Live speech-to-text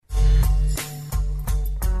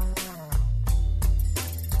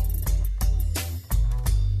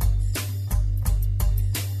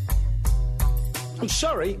I'm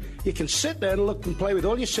sorry, you can sit there and look and play with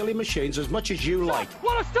all your silly machines as much as you like.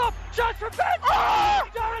 What a stop! Chance for Ben! Oh!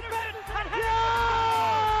 Jordan Ben!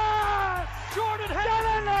 Yes! Jordan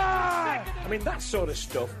Henderson! I mean, that sort of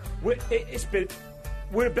stuff, we're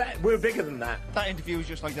bigger than that. That interview was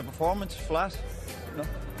just like the performance, flat. No.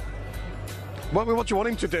 What do you want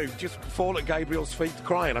him to do? Just fall at Gabriel's feet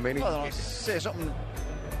crying? I mean, say something.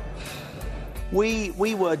 We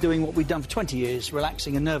were doing what we'd done for 20 years,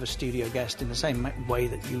 relaxing a nervous studio guest in the same way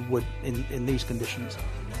that you would in these conditions,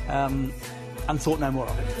 and thought no more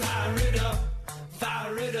of it.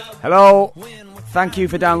 Hello, thank you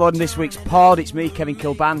for downloading this week's pod. It's me, Kevin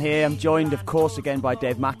Kilbane here. I'm joined, of course, again by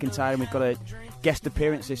Dave McIntyre, and we've got a guest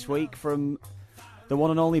appearance this week from the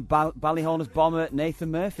one and only Ballyhoners bomber, Nathan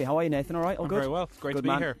Murphy. How are you, Nathan? All right? All good? Very well. It's great to be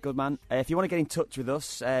here. Good man. If you want to get in touch with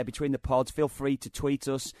us between the pods, feel free to tweet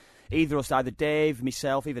us. Either Dave,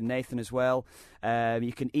 myself, even Nathan as well.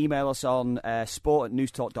 You can email us on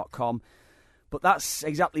sport@newstalk.com. But that's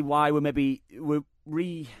exactly why we're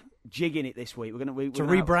rejigging it this week. It's a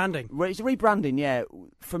rebranding. It's a rebranding, yeah.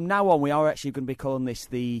 From now on, we are actually going to be calling this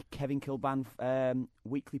the Kevin Kilbane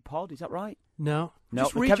weekly pod. Is that right? No.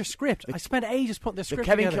 Just read your script. I spent ages putting the script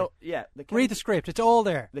together. Read the script. It's all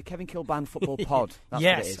there. The Kevin Kilbane football pod. That's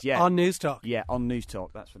yes, what it is. Yeah. On News Talk. Yeah, on News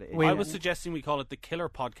Talk. That's what it is. I was suggesting we call it the Killer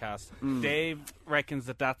Podcast. Dave reckons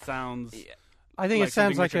that sounds... Yeah. I think it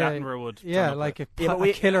sounds like a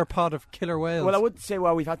killer pod of killer whales. Well, I would say,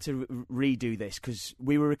 we've had to redo this because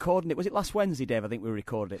we were recording it. Was it last Wednesday, Dave? I think we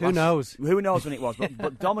recorded it. Who knows? Who knows when it was?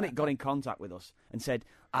 But Dominic got in contact with us and said,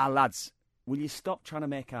 lads, will you stop trying to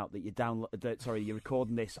make out that you're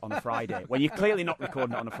recording this on a Friday when you're clearly not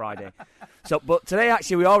recording it on a Friday. But today,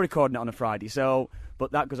 actually, we are recording it on a Friday.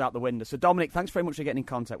 But that goes out the window. So, Dominic, thanks very much for getting in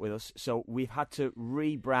contact with us. So, we've had to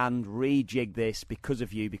rebrand, rejig this because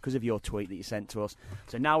of you, because of your tweet that you sent to us.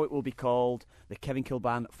 So, now it will be called the Kevin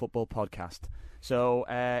Kilbane Football Podcast. So,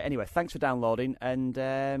 anyway, thanks for downloading. And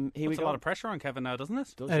here we go. Puts a lot of pressure on Kevin now, doesn't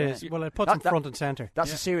it? It is. Well, it puts him front and centre.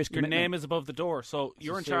 That's a serious commitment. Your name is above the door, so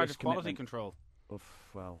you're in charge of quality control.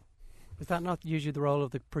 Well, is that not usually the role of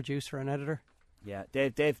the producer and editor? Yeah,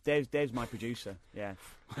 Dave's my producer. Yeah.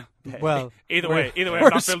 Well, either way, I'm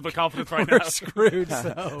not filled with confidence right now. We're screwed.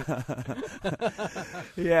 So.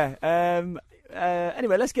 Yeah.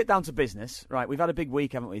 Anyway, let's get down to business. Right, we've had a big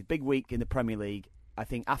week, haven't we? Big week in the Premier League. I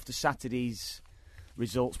think after Saturday's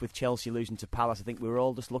results with Chelsea losing to Palace, I think we were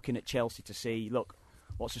all just looking at Chelsea to see, look,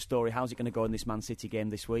 what's the story? How's it going to go in this Man City game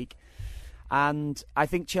this week? And I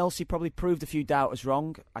think Chelsea probably proved a few doubters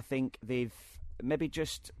wrong. I think they've maybe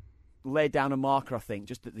just laid down a marker, I think,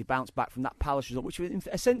 just that they bounced back from that Palace result, which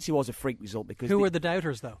essentially was a freak result. Because who were the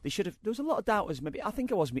doubters, though? They should have. There was a lot of doubters. Maybe I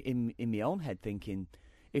think I was in my own head thinking,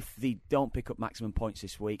 if they don't pick up maximum points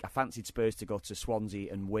this week, I fancied Spurs to go to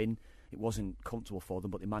Swansea and win. It wasn't comfortable for them,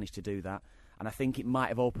 but they managed to do that. And I think it might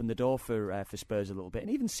have opened the door for Spurs a little bit.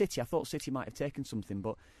 And even City, I thought City might have taken something,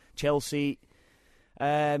 but Chelsea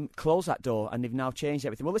closed that door, and they've now changed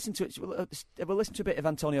everything. We'll listen to it. We'll listen to a bit of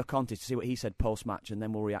Antonio Conte to see what he said post-match, and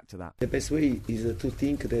then we'll react to that. The best way is to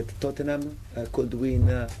think that Tottenham could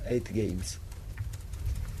win 8 games.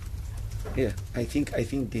 Yeah, I think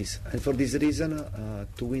this, and for this reason,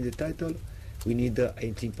 to win the title, we need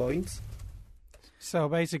 18 points. So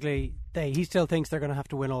basically, he still thinks they're going to have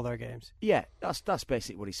to win all their games. Yeah, that's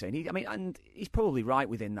basically what he's saying. And he's probably right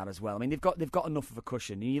within that as well. I mean, they've got enough of a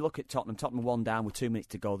cushion. And you look at Tottenham. Tottenham 1 down with 2 minutes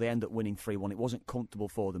to go. They end up winning 3-1. It wasn't comfortable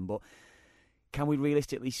for them, but can we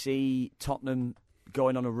realistically see Tottenham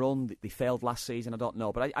going on a run? They failed last season. I don't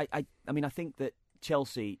know, but I mean, I think that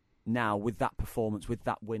Chelsea now, with that performance, with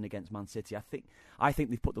that win against Man City, I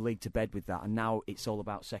think they've put the league to bed with that, and now it's all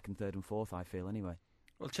about second, third, and fourth. I feel anyway.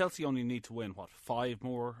 Well, Chelsea only need to win, 5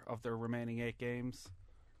 more of their remaining 8 games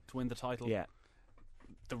to win the title? Yeah.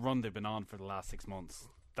 The run they've been on for the last 6 months,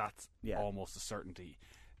 that's almost a certainty.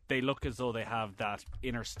 They look as though they have that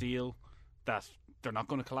inner steel that they're not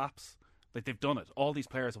going to collapse. Like, they've done it. All these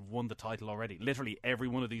players have won the title already. Literally every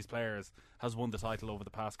one of these players has won the title over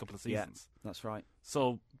the past couple of seasons. Yeah, that's right.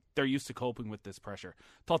 So they're used to coping with this pressure.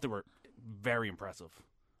 Thought they were very impressive.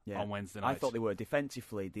 On Wednesday night. I thought they were.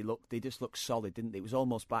 Defensively, they just looked solid, didn't they? It was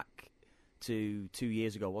almost back to 2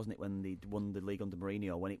 years ago, wasn't it, when they won the league under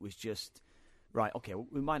Mourinho, when it was just, right, okay,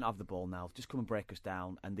 we might not have the ball now, just come and break us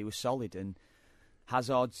down, and they were solid. And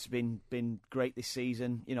Hazard's been great this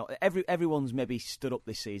season. You know, everyone's maybe stood up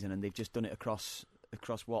this season, and they've just done it across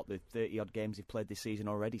what, the 30-odd games they've played this season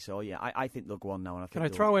already. So, yeah, I think they'll go on now. And Can I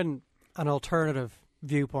throw in an alternative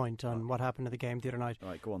viewpoint on what happened in the game the other night? All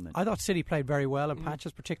right, go on then. I thought City played very well in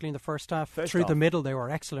patches, particularly in the first half. Through the middle, they were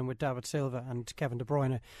excellent with David Silva and Kevin De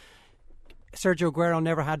Bruyne. Sergio Aguero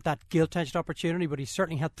never had that gilt-edged opportunity, but he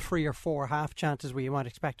certainly had 3 or 4 half chances where you might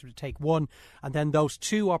expect him to take one, and then those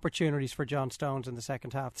 2 opportunities for John Stones in the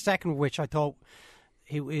second half. The second of which I thought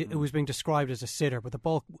it was being described as a sitter, but the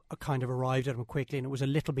ball kind of arrived at him quickly, and it was a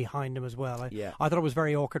little behind him as well. I thought it was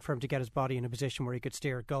very awkward for him to get his body in a position where he could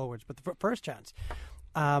steer it goalwards. But the first chance,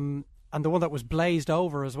 and the one that was blazed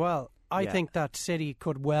over as well, I think that City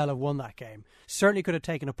could well have won that game. Certainly could have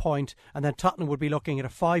taken a point, and then Tottenham would be looking at a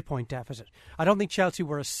 5-point deficit. I don't think Chelsea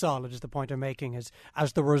were as solid, as the point I'm making,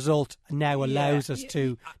 as the result now allows us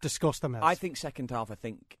to discuss them as. I think second half,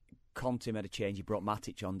 Conte made a change. He brought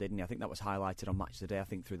Matic on, didn't he? I think that was highlighted on Match of the Day, I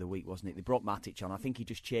think, through the week, wasn't it? They brought Matic on. I think he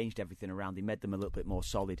just changed everything around. He made them a little bit more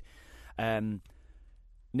solid.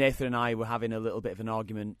 Nathan and I were having a little bit of an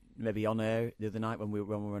argument, maybe on air the other night when we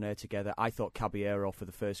were on air together. I thought Caballero for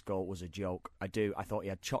the first goal was a joke. I thought he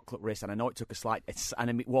had chocolate wrist, and I know it took it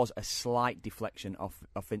was a slight deflection of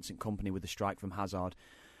Vincent Kompany with the strike from Hazard.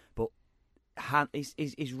 But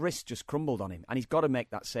his wrist just crumbled on him, and he's got to make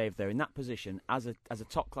that save there in that position as a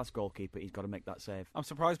top class goalkeeper. He's got to make that save. I'm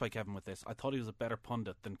surprised by Kevin with this. I thought he was a better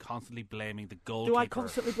pundit than constantly blaming the goalkeeper. Do I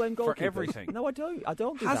constantly blame goalkeepers for everything? No, I don't. I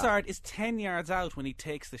don't. Hazard is 10 yards out when he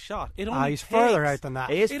takes the shot. He's further out than that.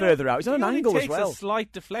 He is further out. He's on an angle as well.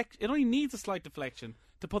 It only needs a slight deflection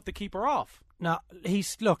to put the keeper off. Now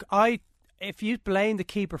if you blame the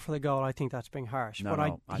keeper for the goal, I think that's being harsh.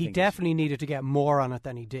 He definitely needed to get more on it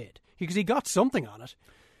than he did, because he got something on it.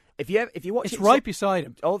 If you watch it's right beside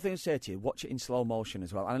him. All things I say to you, watch it in slow motion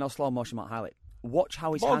as well. And I know slow motion might highlight. Watch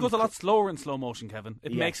how his ball hand goes a lot slower in slow motion, Kevin.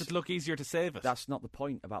 It makes it look easier to save it. That's not the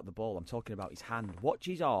point about the ball. I'm talking about his hand. Watch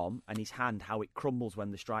his arm and his hand, how it crumbles when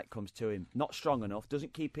the strike comes to him. Not strong enough.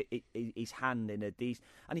 Doesn't keep his hand in a decent,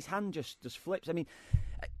 and his hand just flips. I mean,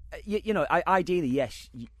 ideally, yes.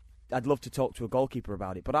 I'd love to talk to a goalkeeper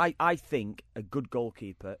about it, but I think a good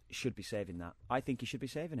goalkeeper should be saving that. I think he should be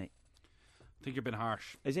saving it. I think you're being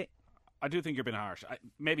harsh. Is it? I do think you're being harsh.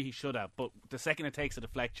 Maybe he should have, but the second it takes a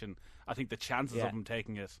deflection, I think the chances of him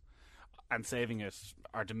taking it and saving it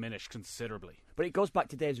are diminished considerably. But it goes back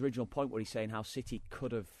to Dave's original point where he's saying how City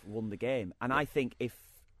could have won the game. And I think if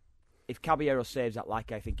Caballero saves that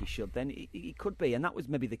like I think he should, then he could be. And that was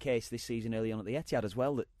maybe the case this season early on at the Etihad as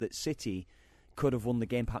well, that City could have won the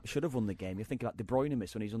game, perhaps should have won the game. You think about De Bruyne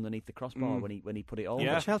miss when he's underneath the crossbar when he put it over.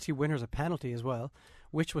 Yeah. The Chelsea winner's a penalty as well,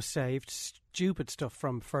 which was saved. Stupid stuff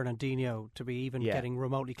from Fernandinho to be even getting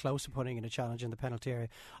remotely close to putting in a challenge in the penalty area.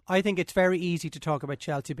 I think it's very easy to talk about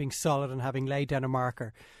Chelsea being solid and having laid down a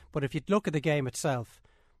marker, but if you look at the game itself,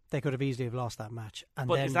 they could have easily lost that match.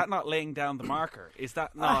 But is that not laying down the marker? Is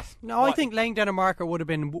that not? No, I think laying down a marker would have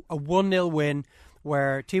been a 1-0 win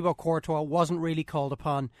where Thibaut Courtois wasn't really called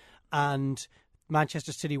upon, and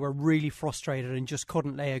Manchester City were really frustrated and just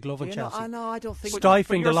couldn't lay a glove on Chelsea. I don't think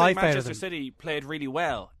stifling the life out of them. Manchester City played really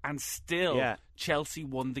well, and still Chelsea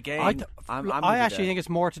won the game. I actually think it's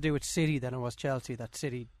more to do with City than it was Chelsea, that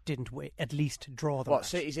City didn't at least draw the match.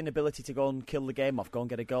 City's inability to go and kill the game off, go and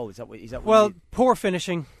get a goal? Is that well, poor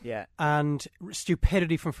finishing, and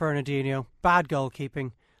stupidity from Fernandinho, bad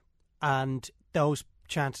goalkeeping, and those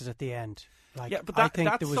chances at the end. But I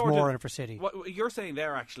think there was more in it for City. What you're saying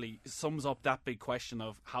there actually sums up that big question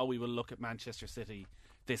of how we will look at Manchester City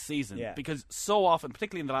this season. Yeah. Because so often,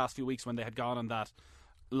 particularly in the last few weeks when they had gone on that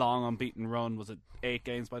long unbeaten run, was it 8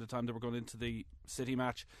 games by the time they were going into the City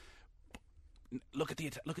match? Look at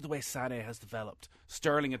the way Sané has developed.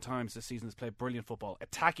 Sterling at times this season has played brilliant football.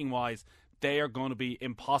 Attacking wise, they are going to be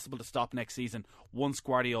impossible to stop next season once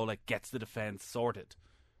Guardiola gets the defence sorted.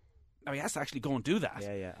 Now, he has to actually go and do that.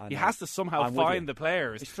 He has to somehow find the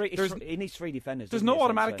players. He needs 3 defenders. There's no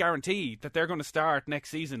automatic guarantee that they're going to start next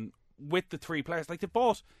season with the 3 players. Like, they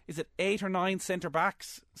bought, is it 8 or 9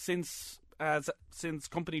 centre-backs since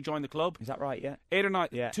Kompany joined the club? Is that right, yeah? 8 or 9.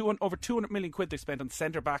 Yeah. Over 200 million quid they spent on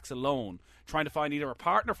centre-backs alone, trying to find either a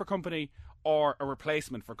partner for Kompany or a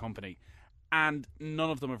replacement for Kompany. And none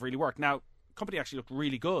of them have really worked. Now, Kompany actually looked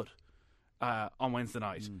really good on Wednesday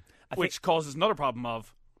night, which causes another problem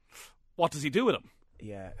of, what does he do with him?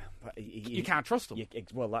 Yeah, but you can't trust him.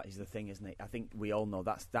 Well, that is the thing, isn't it? I think we all know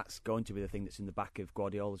that's going to be the thing that's in the back of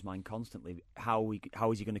Guardiola's mind constantly. How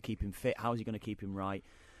is he going to keep him fit? How is he going to keep him right?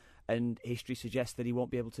 And history suggests that he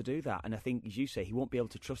won't be able to do that. And I think, as you say, he won't be able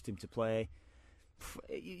to trust him to play.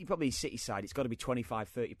 Probably City side, it's got to be 25,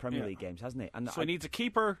 30 Premier League games, hasn't it? And so he needs a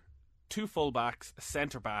keeper, 2 full-backs, a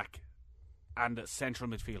centre-back, and a central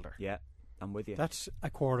midfielder. Yeah. I'm with you. That's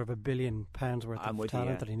 £250 million worth of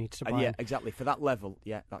talent that he needs to buy. Yeah, exactly. For that level,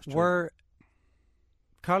 that's true. Were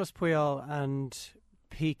Carlos Puyol and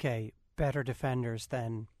Piqué better defenders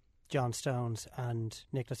than John Stones and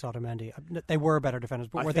Nicholas Otamendi. They were better defenders,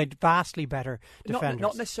 but were they vastly better defenders?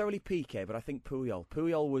 Not necessarily Piqué, but I think Puyol.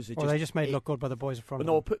 Puyol was or they just made look good by the boys in front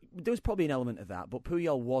of them. There was probably an element of that, but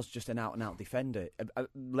Puyol was just an out-and-out defender.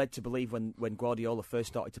 Led to believe when Guardiola first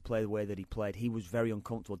started to play the way that he played, he was very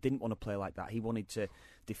uncomfortable, didn't want to play like that. He wanted to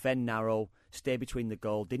defend narrow, stay between the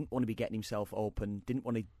goal, didn't want to be getting himself open, didn't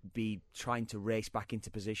want to be trying to race back into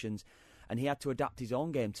positions. And he had to adapt his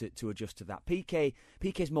own game to adjust to that.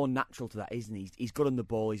 Piqué's more natural to that, isn't he? He's good on the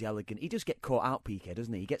ball, he's elegant. He does get caught out, Piqué,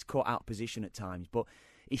 doesn't he? He gets caught out of position at times, but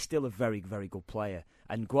he's still a very, very good player.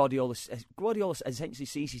 And Guardiola essentially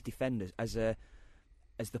sees his defenders as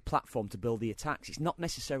the platform to build the attacks. It's not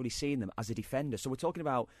necessarily seeing them as a defender. So we're talking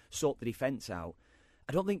about sort the defence out.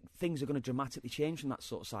 I don't think things are going to dramatically change from that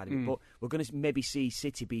sort of side of it, but we're going to maybe see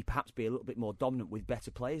City perhaps be a little bit more dominant with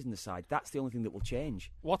better players in the side. That's the only thing that will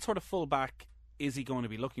change. What sort of full-back is he going to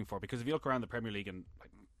be looking for? Because if you look around the Premier League, and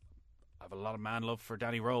I have a lot of man love for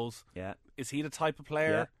Danny Rose, is he the type of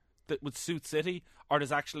player that would suit City? Or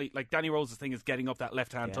does actually, like Danny Rose's thing is getting up that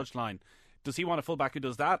left-hand touchline. Does he want a full-back who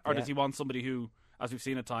does that? Or does he want somebody who, as we've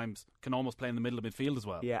seen at times, can almost play in the middle of midfield as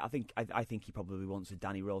well? Yeah, I think he probably wants a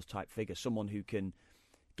Danny Rose type figure, someone who can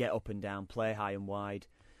get up and down, play high and wide.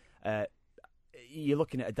 You're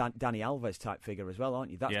looking at a Dani Alves type figure as well, aren't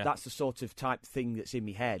you? That's the sort of type thing that's in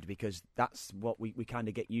my head, because that's what we kind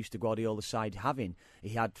of get used to Guardiola's side having.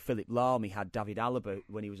 He had Philipp Lahm, he had David Alaba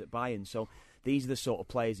when he was at Bayern, so these are the sort of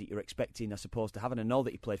players that you're expecting, I suppose, to have. And I know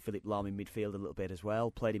that he played Philipp Lahm in midfield a little bit as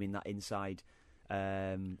well, played him in that inside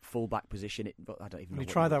full-back position. But I don't even know. We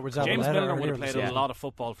tried that with James Milner would have played a lot of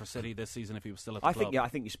football for City this season if he was still at the club. I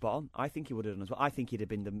think you're spot on. I think he would have done as well. I think he'd have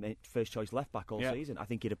been the first-choice left-back all season. I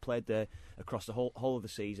think he'd have played there across the whole of the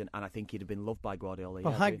season, and I think he'd have been loved by Guardiola.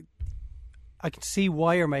 Well, I can see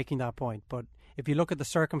why you're making that point, but if you look at the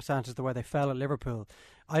circumstances, the way they fell at Liverpool,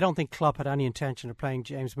 I don't think Klopp had any intention of playing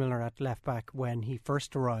James Milner at left-back when he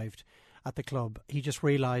first arrived at the club. He just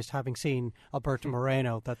realised, having seen Alberto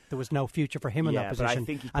Moreno, that there was no future for him in that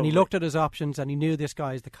position. And he looked at his options and he knew this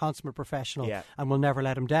guy is the consummate professional and will never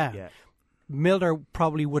let him down. Yeah. Milner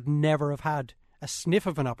probably would never have had a sniff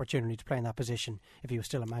of an opportunity to play in that position if he was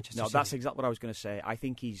still at Manchester City. No, that's exactly what I was going to say. I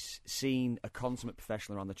think he's seen a consummate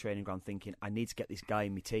professional around the training ground thinking, I need to get this guy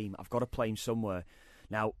in my team. I've got to play him somewhere.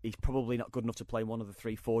 Now, he's probably not good enough to play one of the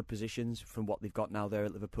 3 forward positions from what they've got now there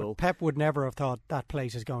at Liverpool. But Pep would never have thought that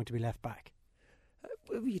place is going to be left back.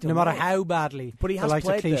 No matter how badly but he has the likes of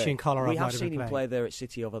played Clichy there. and Kolarov We have might have seen been him play there at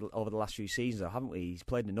City over the last few seasons, haven't we? He's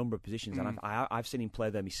played in a number of positions, and I've seen him play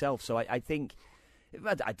there myself. So I think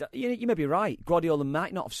you may be right. Guardiola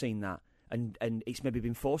might not have seen that, and it's maybe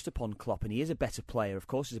been forced upon Klopp, and he is a better player. Of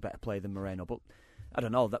course, he's a better player than Moreno, but I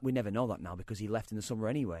don't know. That we never know that now because he left in the summer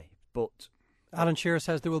anyway. But Alan Shearer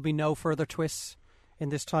says there will be no further twists in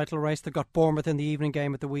this title race. They've got Bournemouth in the evening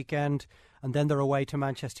game at the weekend, and then they're away to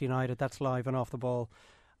Manchester United. That's live and off the ball.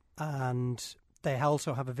 And they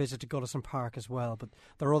also have a visit to Goodison Park as well. But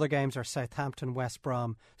their other games are Southampton, West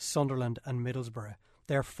Brom, Sunderland and Middlesbrough.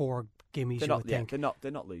 They're 4 gimmies, you would think.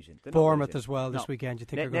 They're not losing. Bournemouth as well this weekend. You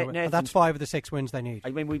think they're going to win? That's 5 of the 6 wins they need.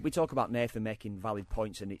 I mean, we talk about Nathan making valid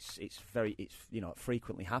points, and it's it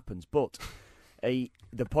frequently happens. But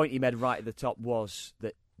the point he made right at the top was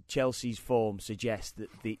that Chelsea's form suggests that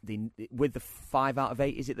with the 5 out of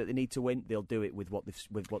 8, is it that they need to win? They'll do it with what they've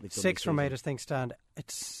done. 6 from 8 as things stand.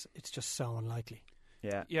 It's just so unlikely.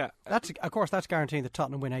 Yeah. That's guaranteeing that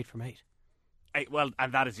Tottenham win 8 from 8. Well,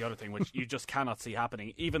 and that is the other thing which you just cannot see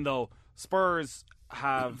happening. Even though Spurs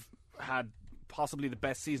have had possibly the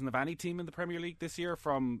best season of any team in the Premier League this year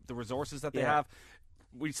from the resources that they have.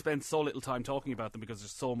 We spend so little time talking about them because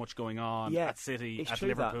there's so much going on at City, at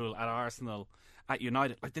Liverpool, at Arsenal, at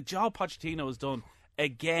United. Like the job Pochettino has done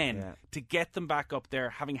again to get them back up there,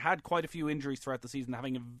 having had quite a few injuries throughout the season,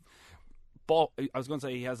 having I was going to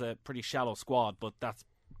say he has a pretty shallow squad, but that's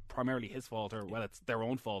primarily his fault, or it's their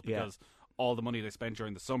own fault because all the money they spent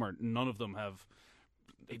during the summer, none of them have.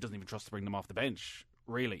 He doesn't even trust to bring them off the bench,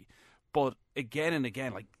 really. But again and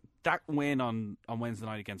again, like that win on Wednesday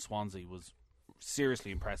night against Swansea was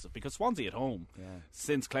seriously impressive because Swansea at home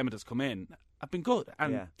since Clement has come in have been good,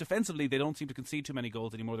 and defensively they don't seem to concede too many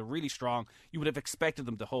goals anymore. They're really strong. You would have expected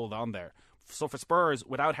them to hold on there. So for Spurs,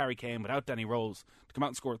 without Harry Kane, without Danny Rose, to come out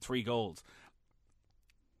and score 3 goals,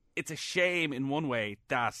 it's a shame in one way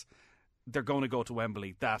that they're going to go to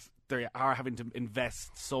Wembley, that they are having to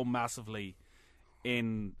invest so massively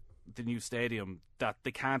in the new stadium that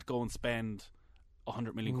they can't go and spend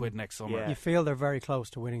 100 million quid next summer. You feel they're very close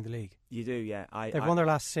to winning the league. You do, yeah. They've won their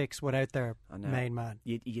last 6 without their main man.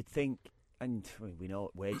 You'd think, And we know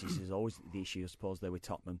wages is always the issue, I suppose, there with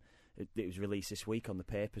Tottenham. It was released this week on the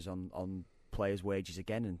papers on players' wages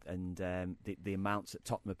again, and the amounts that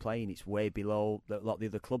Tottenham are playing, it's way below a lot of the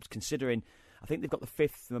other clubs, considering I think they've got the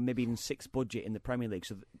 5th or maybe even 6th budget in the Premier League.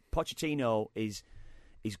 So Pochettino is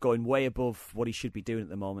going way above what he should be doing at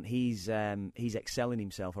the moment. He's excelling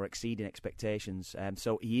himself or exceeding expectations.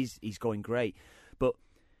 So he's going great. But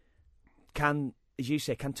as you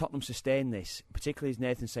say, can Tottenham sustain this? Particularly as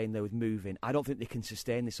Nathan's saying there with moving. I don't think they can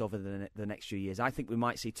sustain this over the next few years. I think we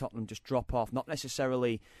might see Tottenham just drop off, not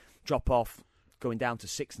necessarily drop off going down to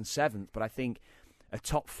 6th and 7th, but I think a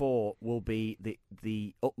top 4 will be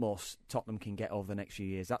the utmost Tottenham can get over the next few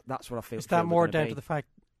years. That's what I feel. Is that more down to the fact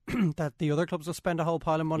that the other clubs will spend a whole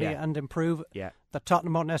pile of money and improve? Yeah. That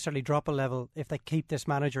Tottenham won't necessarily drop a level if they keep this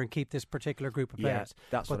manager and keep this particular group of players.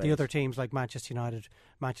 But the other teams like Manchester United,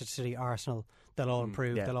 Manchester City, Arsenal, they'll all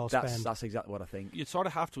improve, they'll all spend. That's exactly what I think. You sort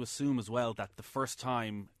of have to assume as well that the first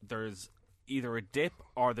time there's either a dip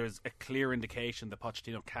or there's a clear indication that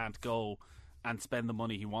Pochettino can't go and spend the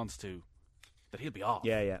money he wants to, that he'll be off.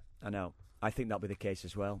 Yeah, I know. I think that'll be the case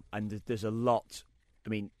as well. And there's a lot. I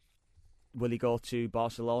mean, will he go to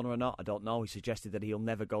Barcelona or not? I don't know. He suggested that he'll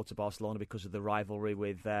never go to Barcelona because of the rivalry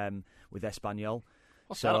with Espanyol.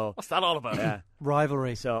 What's that all about? Yeah.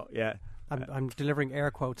 Rivalry. So, yeah. I'm delivering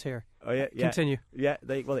air quotes here. Oh, yeah. Continue. Yeah,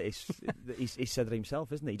 he said it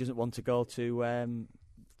himself, isn't he? He doesn't want to go to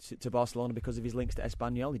Barcelona because of his links to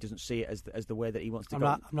Espanyol. He doesn't see it as the way that he wants to go.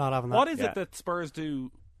 I'm not having that. What is it that Spurs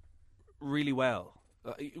do really well?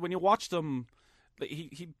 When you watch them,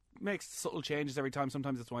 he makes subtle changes every time.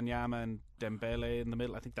 Sometimes it's Wanyama and Dembele in the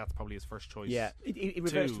middle. I think that's probably his first choice. Yeah, he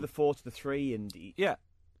reverts to the 4 to the 3, and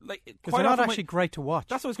because they're not actually great to watch.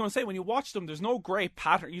 That's what I was going to say. When you watch them, there's no great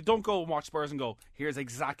pattern. You don't go and watch Spurs and go, here's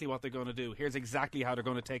exactly what they're going to do. Here's exactly how they're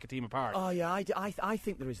going to take a team apart. Oh yeah, I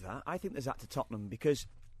think there is that. I think there's that to Tottenham, because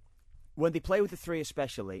when they play with the 3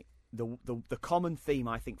 especially, the common theme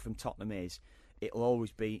I think from Tottenham is it'll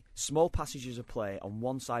always be small passages of play on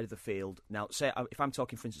one side of the field. Now, say if I'm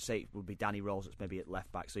talking, for instance, say it would be Danny Rose that's maybe at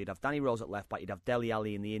left back. So you'd have Danny Rose at left back, you'd have Dele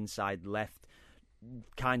Alli in the inside left,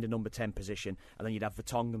 kind of number 10 position, and then you'd have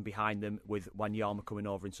Vertonghen behind them with Wanyama coming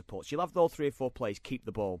over in support. So you'll have those 3 or 4 players keep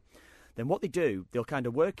the ball. Then what they do, they'll kind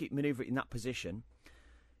of work it, manoeuvre it in that position.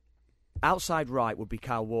 Outside right would be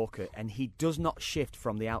Kyle Walker, and he does not shift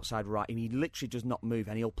from the outside right. I mean, he literally does not move,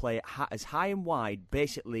 and he'll play it as high and wide,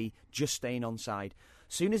 basically just staying onside.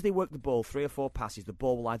 As soon as they work the ball, 3 or 4 passes, the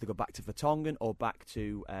ball will either go back to Vertonghen or back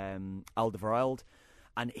to Alderweireld,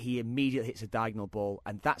 and he immediately hits a diagonal ball,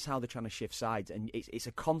 and that's how they're trying to shift sides. And it's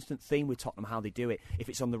a constant theme with Tottenham how they do it. If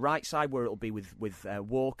it's on the right side, where it'll be with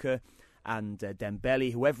Walker and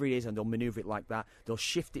Dembele, whoever it is, and they'll manoeuvre it like that, they'll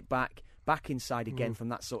shift it back inside again from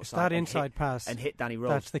that sort of side. That inside pass and hit Danny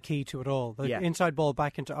Rose. That's the key to it all. The inside ball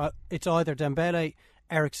back into it's either Dembele,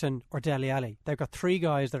 Eriksen or Dele Alli. They've got 3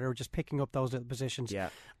 guys that are just picking up those little positions,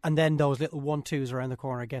 and then those little 1-2s around the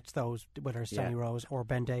corner gets those, whether it's Danny Rose or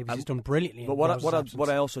Ben Davies. He's done brilliantly. But what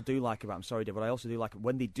I also do like about, I'm sorry, Dave, what I also do like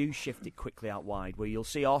when they do shift it quickly out wide, where you'll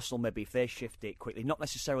see Arsenal maybe if they shift it quickly, not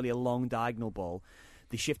necessarily a long diagonal ball,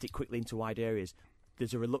 they shift it quickly into wide areas.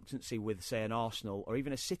 There's a reluctancy with, say, an Arsenal or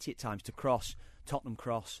even a City at times to cross. Tottenham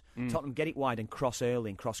cross. Tottenham get it wide and cross early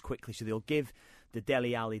and cross quickly. So they'll give the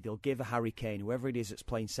Dele Alli, they'll give a Harry Kane, whoever it is that's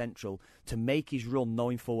playing central, to make his run,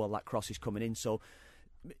 knowing full well that cross is coming in. So,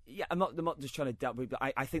 yeah, I'm not just trying to doubt, but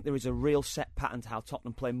I think there is a real set pattern to how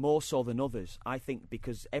Tottenham play, more so than others. I think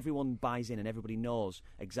because everyone buys in and everybody knows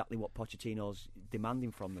exactly what Pochettino's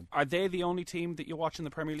demanding from them. Are they the only team that you watch in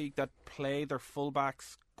the Premier League that play their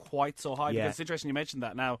fullbacks quite so high? Yeah. Because it's interesting you mentioned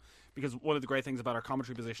that now, because one of the great things about our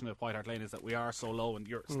commentary position at White Hart Lane is that we are so low, and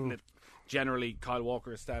generally Kyle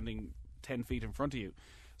Walker is standing 10 feet in front of you.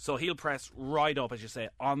 So he'll press right up, as you say,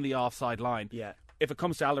 on the offside line. Yeah. If it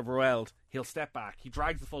comes to Alderweireld, he'll step back. He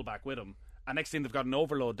drags the fullback with him. And next thing, they've got an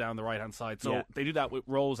overload down the right-hand side. So they do that with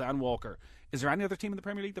Rose and Walker. Is there any other team in the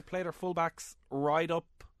Premier League that play their fullbacks right up?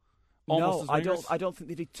 No, I don't think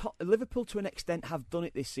they do. Liverpool, to an extent, have done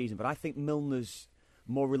it this season, but I think Milner's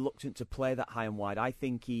more reluctant to play that high and wide. I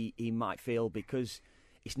think he might feel, because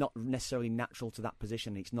it's not necessarily natural to that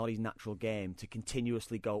position, it's not his natural game to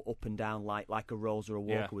continuously go up and down like a Rose or a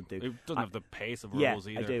Walker would do. It doesn't have the pace of a Rose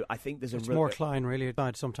either. I do. I think there's it's more Klein really at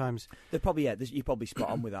night sometimes. They're probably you're probably spot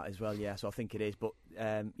on with that as well. Yeah, so I think it is. But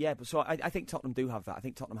but so I think Tottenham do have that. I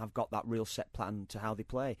think Tottenham have got that real set plan to how they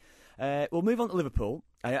play. We'll move on to Liverpool.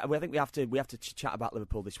 I think we have to chat about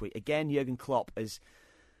Liverpool this week again. Jurgen Klopp has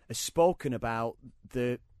spoken about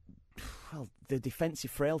the the defensive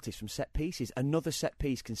frailties from set pieces. Another set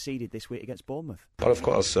piece conceded this week against Bournemouth. But of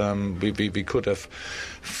course, we could have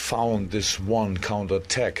found this one counter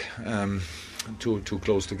attack to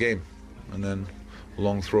close the game, and then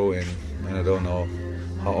long throw in. And I don't know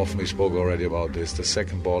how often we spoke already about this. The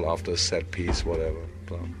second ball after a set piece, whatever.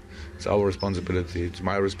 So it's our responsibility. It's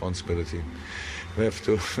my responsibility. We have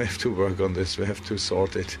to work on this. We have to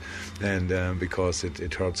sort it, and because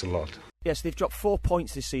it hurts a lot. Yes, they've dropped 4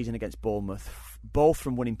 points this season against Bournemouth, both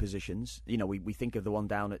from winning positions. You know, we think of the one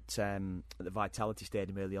down at the Vitality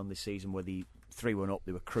Stadium early on this season where the 3-1 up,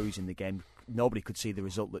 they were cruising the game. Nobody could see the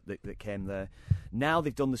result that came there. Now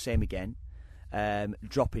they've done the same again,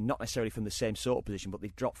 dropping not necessarily from the same sort of position, but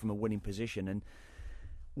they've dropped from a winning position. And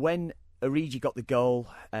when Origi got the goal,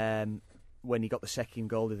 when he got the second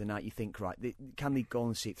goal the other night, you think, right, can they go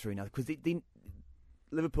and see it through now? Because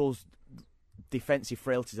Liverpool's defensive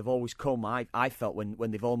frailties have always come. I felt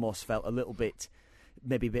when they've almost felt a little bit,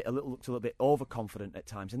 looked a little bit overconfident at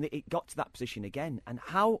times, and it got to that position again. And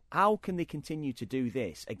how can they continue to do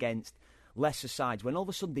this against lesser sides when all of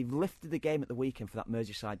a sudden they've lifted the game at the weekend for that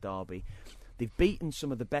Merseyside derby? They've beaten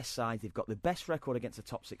some of the best sides. They've got the best record against the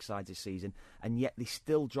top 6 sides this season, and yet they're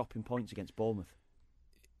still dropping points against Bournemouth.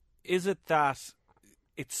 Is it that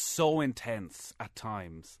it's so intense at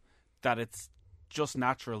times that it's just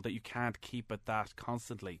natural that you can't keep at that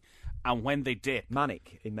constantly? And when they dip,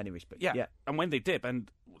 manic in many respects. Yeah. And when they dip,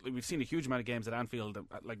 and we've seen a huge amount of games at Anfield,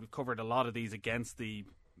 like we've covered a lot of these against the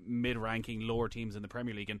mid-ranking lower teams in the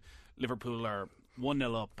Premier League, and Liverpool are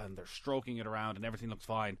 1-0 up and they're stroking it around and everything looks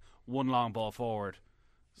fine. One long ball forward,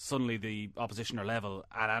 suddenly the opposition are level.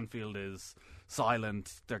 At Anfield is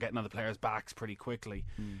silent. They're getting on the players' backs pretty quickly.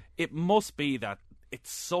 It must be that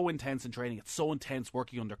it's so intense in training, it's so intense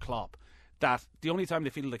working under Klopp, that the only time they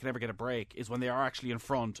feel they can ever get a break is when they are actually in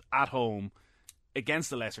front at home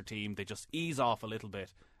against a lesser team. They just ease off a little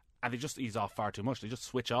bit, and they just ease off far too much. They just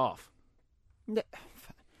switch off.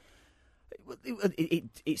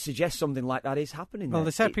 It suggests something like that is happening. Well, there.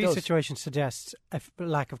 the set piece situation suggests a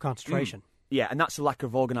lack of concentration. Yeah, and that's a lack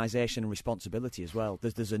of organisation and responsibility as well.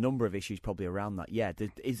 There's a number of issues probably around that. Yeah,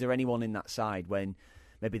 is there anyone in that side when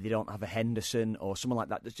maybe they don't have a Henderson or someone like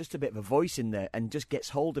that? There's just a bit of a voice in there and just gets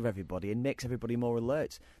hold of everybody and makes everybody more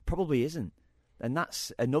alert. Probably isn't. And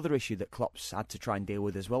that's another issue that Klopp's had to try and deal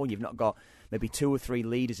with as well. When you've not got maybe 2 or 3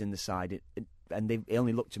 leaders in the side, and they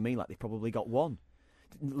only look to me like they've probably got one.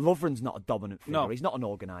 Lovren's not a dominant figure. No. He's not an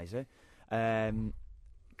organiser.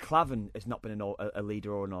 Klavan has not been a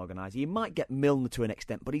leader or an organiser. You might get Milner to an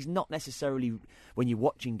extent, but he's not necessarily, when you're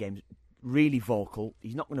watching games, really vocal.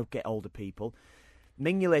 He's not going to get older people.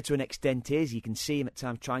 Mignolet to an extent is. You can see him at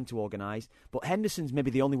times trying to organise. But Henderson's maybe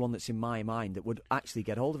the only one that's in my mind that would actually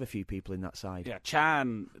get hold of a few people in that side. Yeah,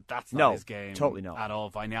 Chan, that's not his game. Totally not. At all.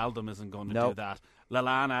 Wijnaldum isn't going to do that.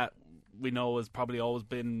 Lallana, we know, has probably always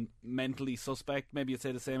been mentally suspect. Maybe you'd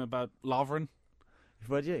say the same about Lovren.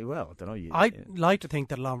 Well, I don't know. I'd like to think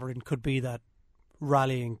that Lovren could be that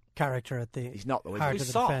rallying character at the he's not, though, heart he's of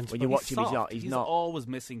the soft. defence. When you watch him, he's not. Always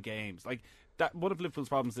missing games. Like that. One of Liverpool's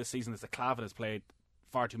problems this season is that Klavan has played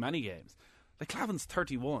far too many games. Like Klavan's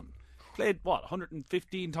 31. Played,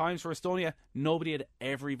 115 times for Estonia? Nobody had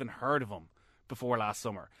ever even heard of him before last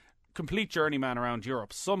summer. Complete journeyman around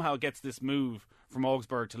Europe. Somehow gets this move from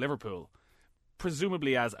Augsburg to Liverpool,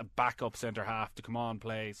 presumably as a backup centre-half to come on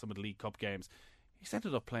play some of the League Cup games. He's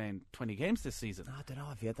ended up playing 20 games this season. I don't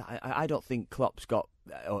know if he had that. I don't think Klopp's got,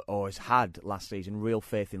 or has had last season, real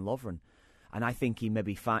faith in Lovren. And I think he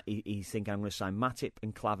maybe he's thinking, I'm going to sign Matip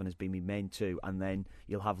and Klavan as being my main two, and then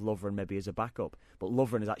you'll have Lovren maybe as a backup. But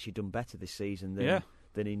Lovren has actually done better this season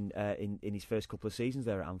than in his first couple of seasons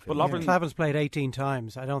there at Anfield. But Klavan's played 18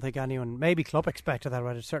 times. I don't think anyone, maybe Klopp expected that,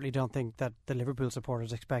 but I certainly don't think that the Liverpool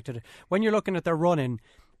supporters expected it. When you're looking at their run-in,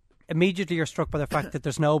 immediately you're struck by the fact that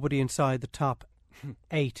there's nobody inside the top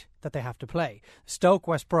 8 that they have to play. Stoke,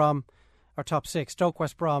 West Brom, or top 6, Stoke,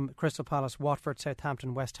 West Brom, Crystal Palace, Watford,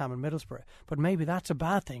 Southampton, West Ham and Middlesbrough. But maybe that's a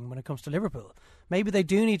bad thing when it comes to Liverpool. Maybe they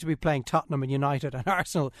do need to be playing Tottenham and United and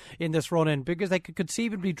Arsenal in this run-in, because they could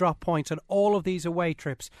conceivably drop points on all of these away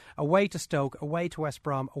trips, away to Stoke, away to West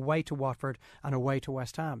Brom, away to Watford and away to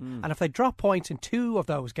West Ham. And if they drop points in 2 of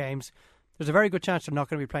those games, there's a very good chance they're not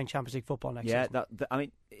going to be playing Champions League football next season. I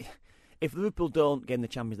mean, if Liverpool don't get in the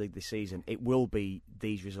Champions League this season, it will be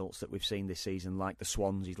these results that we've seen this season, like the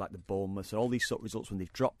Swanseas, like the Bournemouths, and all these sort of results when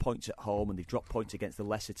they've dropped points at home and they've dropped points against the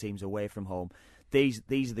lesser teams away from home. These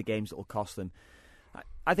are the games that will cost them.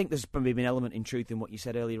 I think there's probably an element in truth in what you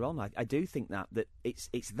said earlier on. I do think that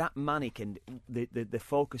it's that manic, and the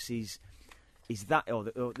focus is is that, or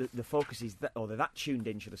the focus is that, or they're that tuned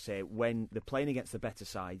in, should I say, when they're playing against the better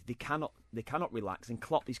side, they cannot relax, and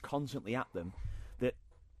Klopp is constantly at them. That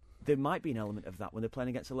there might be an element of that when they're playing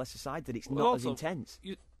against a lesser side, that it's not also, as intense.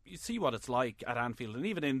 You see what it's like at Anfield, and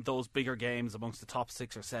even in those bigger games amongst the top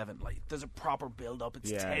 6 or 7, like there's a proper build-up.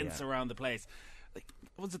 It's tense around the place. Like,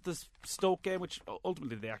 was it this Stoke game, which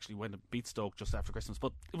ultimately they actually went and beat Stoke just after Christmas,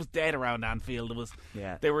 but it was dead around Anfield. It was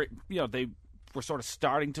they were were sort of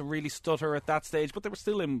starting to really stutter at that stage, but they were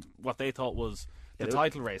still in what they thought was the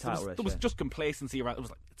title race. There was just complacency around. It was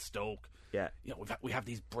like, it's Stoke. Yeah, we have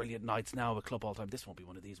these brilliant nights now at club all the time. This won't be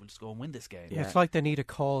one of these. We'll just go and win this game. Yeah. It's like they need a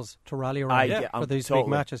cause to rally around for these big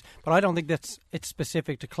matches. But I don't think it's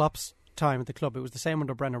specific to Klopp's time at the club. It was the same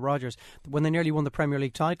under Brendan Rodgers when they nearly won the Premier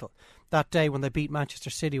League title. That day when they beat Manchester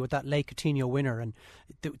City with that late Coutinho winner, and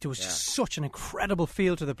there was just such an incredible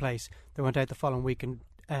feel to the place. They went out the following week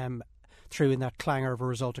and threw in that clanger of a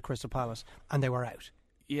result to Crystal Palace, and they were out.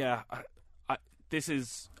 Yeah, I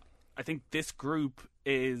think this group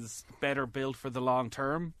is better built for the long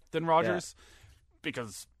term than Rodgers,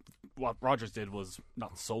 because what Rodgers did was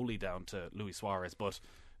not solely down to Luis Suarez, but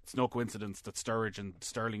it's no coincidence that Sturridge and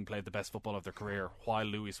Sterling played the best football of their career while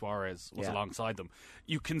Luis Suarez was alongside them.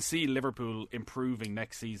 You can see Liverpool improving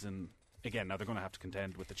next season. Again, now they're going to have to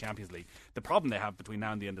contend with the Champions League. The problem they have between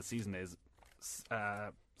now and the end of the season is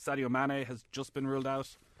Sadio Mané has just been ruled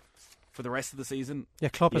out for the rest of the season. Yeah,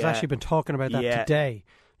 Klopp has actually been talking about that today.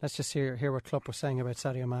 Let's just hear what Klopp was saying about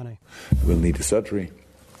Sadio Mané. We'll need a surgery,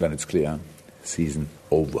 then it's clear. Season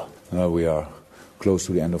over. We are close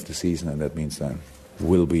to the end of the season, and that means then it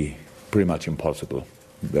will be pretty much impossible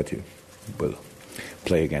that you will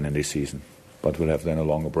play again in this season. But we'll have then a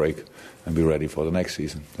longer break and be ready for the next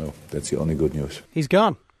season. So that's the only good news. He's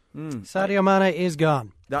gone. Sadio Mané is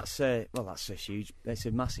gone. That's a huge. It's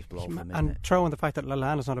a massive blow for him. And throw in the fact that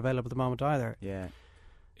Lallana's not available at the moment either. Yeah.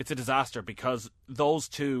 It's a disaster because those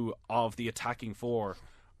two of the attacking four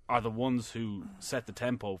are the ones who set the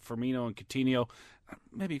tempo. Firmino and Coutinho,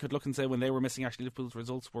 maybe you could look and say when they were missing, actually Liverpool's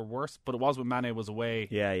results were worse, but it was when Mané was away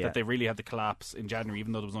that they really had the collapse in January,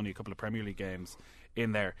 even though there was only a couple of Premier League games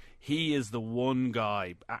in there. He is the one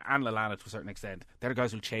guy, and Lallana to a certain extent, they're the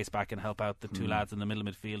guys who'll chase back and help out the two lads in the middle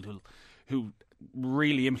of midfield who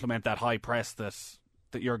really implement that high press that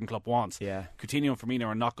Jurgen Klopp wants. Yeah. Coutinho and Firmino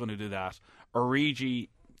are not going to do that. Origi,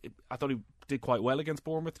 I thought he did quite well against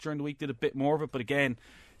Bournemouth during the week, did a bit more of it, but again,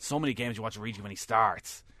 so many games you watch Origi when he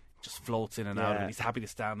starts, just floats in and out, and he's happy to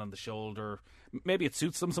stand on the shoulder. Maybe it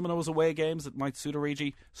suits some of those away games. It might suit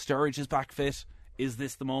Origi. Sturridge is back fit. Is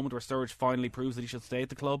this the moment where Sturridge finally proves that he should stay at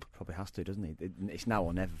the club? Probably has to, doesn't he? It's now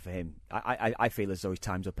or never for him. I feel as though his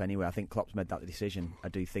time's up anyway. I think Klopp's made that decision. I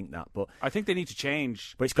do think that, but I think they need to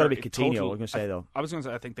change. But it's got to be Coutinho. I was going to say though. I was going to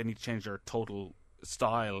say I think they need to change their total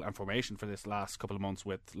style and formation for this last couple of months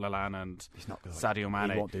with Lallana and Sadio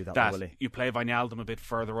Mané. He won't do that, will he? You play Wijnaldum a bit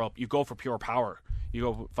further up. You go for pure power. You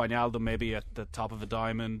go Wijnaldum maybe at the top of a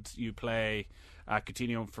diamond. You play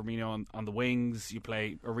Coutinho and Firmino on the wings. You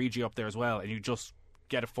play Origi up there as well, and you just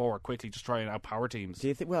get it forward quickly. Just try and outpower teams. Do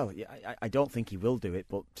you think? Well, I don't think he will do it,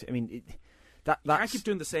 but I mean. You can't keep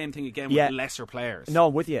doing the same thing again with lesser players. No,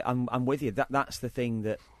 I'm with you. I'm with you. That's the thing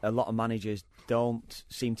that a lot of managers don't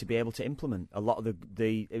seem to be able to implement. A lot of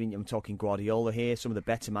the I mean, I'm talking Guardiola here, some of the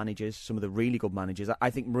better managers, some of the really good managers.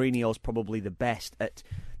 I think Mourinho's probably the best at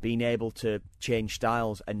being able to change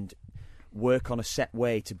styles and work on a set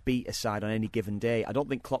way to beat a side on any given day. I don't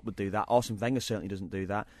think Klopp would do that. Arsene Wenger certainly doesn't do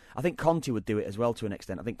that. I think Conte would do it as well to an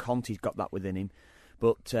extent. I think Conte's got that within him.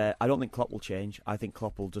 But I don't think Klopp will change. I think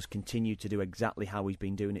Klopp will just continue to do exactly how he's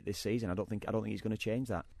been doing it this season. I don't think he's going to change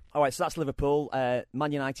that. All right, so that's Liverpool.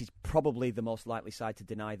 Man United's probably the most likely side to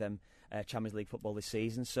deny them Champions League football this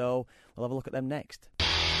season. So we'll have a look at them next.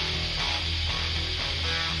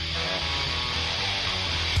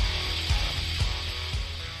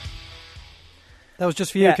 That was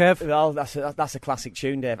just for you, Kev. Well, that's a classic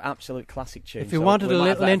tune, Dave. Absolute classic tune. If you wanted a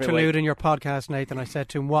little interlude in your podcast, Nathan, I said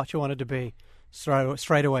to him what you wanted to be.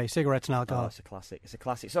 Straight away, cigarettes and alcohol. Oh, it's a classic. It's a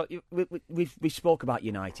classic. So we spoke about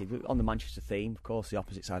United on the Manchester theme, of course, the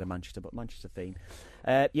opposite side of Manchester, but Manchester theme.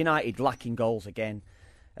 United lacking goals again.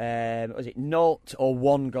 Was it 0 or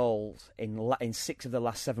 1 goals in 6 of the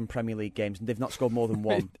last 7 Premier League games, and they've not scored more than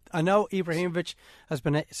 1. I know Ibrahimovic has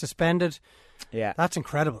been suspended. Yeah, that's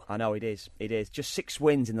incredible. I know it is. It is just 6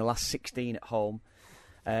 wins in the last 16 at home.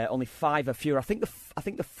 Only 5 are fewer. I think the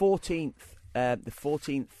 14th. The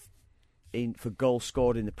 14th. For goals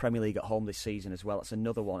scored in the Premier League at home this season as well. That's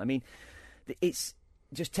another one. I mean, it's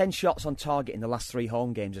just 10 shots on target in the last 3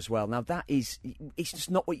 home games as well. Now, it's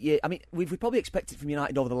just not what we've probably expected from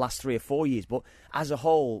United over the last 3 or 4 years, but as a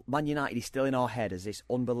whole, Man United is still in our head as this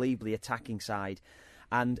unbelievably attacking side,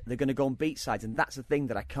 and they're going to go and beat sides, and that's the thing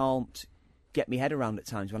that I can't get my head around at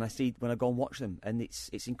times when I go and watch them, and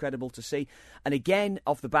it's incredible to see. And again,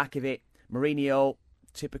 off the back of it, Mourinho,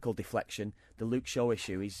 typical deflection, the Luke Shaw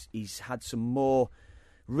issue, he's had some more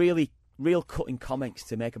real cutting comments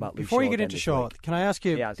to make about Luke Shaw. Before you get into Shaw, can I ask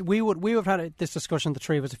you, we have had this discussion, the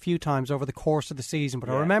three of us, a few times over the course of the season, but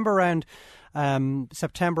I remember around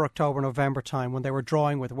September, October, November time when they were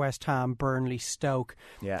drawing with West Ham, Burnley, Stoke,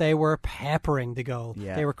 they were peppering the goal.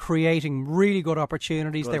 They were creating really good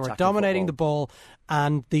opportunities. They were dominating the ball,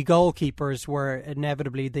 and the goalkeepers were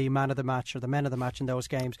inevitably the man of the match or the men of the match in those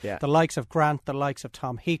games. The likes of Grant, the likes of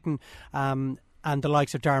Tom Heaton, and the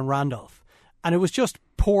likes of Darren Randolph. And it was just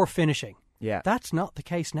poor finishing. Yeah. That's not the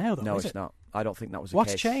case now, though, no, is it's it? not. I don't think that was the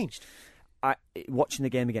What's case. What's changed? Watching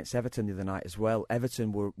the game against Everton the other night as well,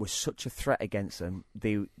 Everton were such a threat against them.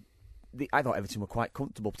 I thought Everton were quite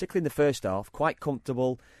comfortable, particularly in the first half, quite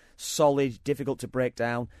comfortable, solid, difficult to break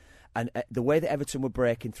down. And the way that Everton were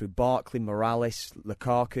breaking through Barkley, Morales,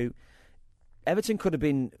 Lukaku, Everton could have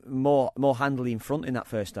been more handily in front in that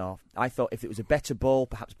first half. I thought if it was a better ball,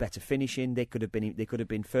 perhaps better finishing, they could have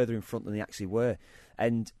been further in front than they actually were.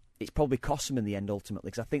 And it's probably cost them in the end ultimately,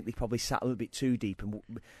 because I think they probably sat a little bit too deep and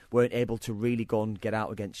weren't able to really go and get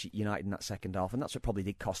out against United in that second half, and that's what probably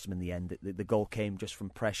did cost them in the end. The goal came just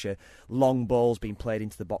from pressure, long balls being played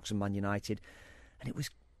into the box of Man United, and it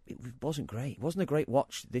wasn't great. It wasn't a great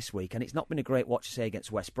watch this week, and it's not been a great watch, say,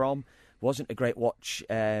 against West Brom. Wasn't a great watch.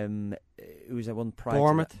 Who was that one prior?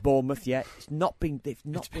 Bournemouth. Yeah, it's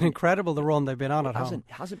been incredible, the run they've been on at home.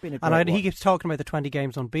 It hasn't been a great watch. He keeps talking about the 20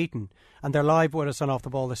 games unbeaten, and they're live with us on Off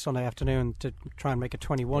the Ball this Sunday afternoon to try and make it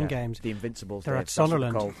 21 games. The Invincibles. They're at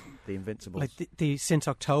Sunderland. The Invincibles. Like the since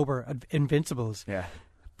October Invincibles. Yeah.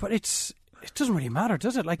 But it doesn't really matter,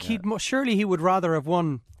 does it? Like surely he would rather have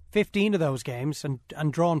won 15 of those games and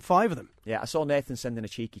drawn 5 of them. Yeah, I saw Nathan sending a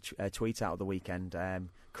cheeky tweet out of the weekend,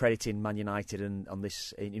 crediting Man United on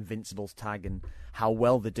this Invincibles tag and how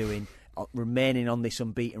well they're doing, remaining on this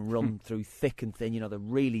unbeaten run through thick and thin. They're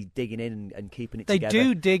really digging in and keeping it together. They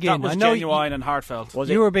do dig in. That was genuine and heartfelt.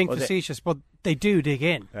 You were being facetious, but they do dig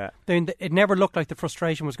in. Yeah. It never looked like the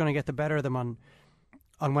frustration was going to get the better of them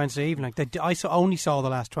on Wednesday evening. I only saw the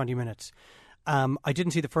last 20 minutes. I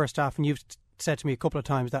didn't see the first half, and you've said to me a couple of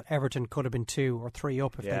times that Everton could have been 2 or 3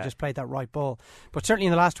 up if they just played that right ball. But certainly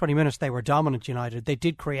in the last 20 minutes they were dominant, United. They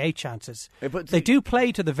did create chances. But they do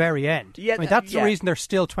play to the very end. Yeah, that's the reason they're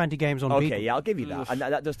still 20 games unbeaten. Okay, yeah, I'll give you that. And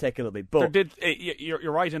that does take a little bit. But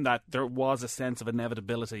you're right in that there was a sense of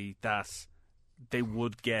inevitability that they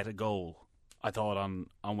would get a goal, I thought,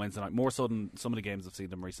 on Wednesday night, more so than some of the games I've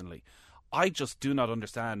seen them recently. I just do not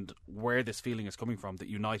understand where this feeling is coming from that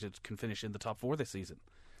United can finish in the top 4 this season.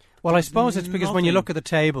 Well, I suppose it's because when you look at the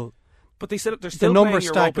table, but they're still the numbers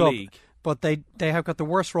stack up, League. But they have got the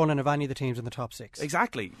worst running of any of the teams in the top 6.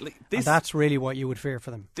 Exactly. And that's really what you would fear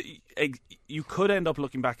for them. You could end up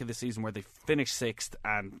looking back at this season where they finish 6th,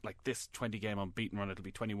 and this 20-game unbeaten run, it'll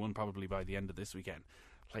be 21 probably by the end of this weekend.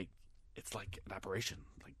 It's like an aberration.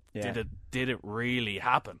 Did it really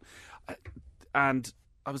happen? And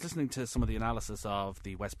I was listening to some of the analysis of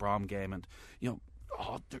the West Brom game, and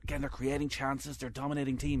they're creating chances, they're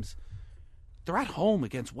dominating teams. They're at home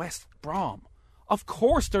against West Brom. Of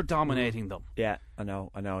course they're dominating them. Yeah, I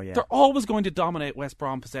know, yeah. They're always going to dominate West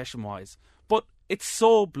Brom possession-wise. But it's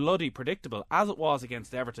so bloody predictable, as it was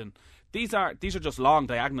against Everton. These are just long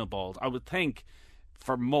diagonal balls. I would think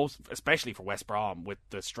for most, especially for West Brom, with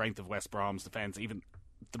the strength of West Brom's defence, even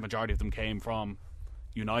the majority of them came from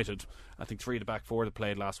United. I think 3 of the back 4 that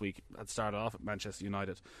played last week had started off at Manchester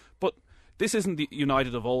United. But this isn't the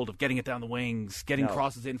United of old of getting it down the wings, getting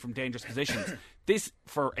crosses in from dangerous positions. This,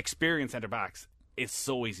 for experienced centre-backs, is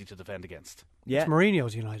so easy to defend against. Yeah. It's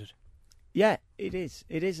Mourinho's United. Yeah, it is.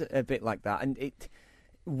 It is a bit like that. And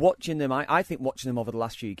watching them, I think watching them over the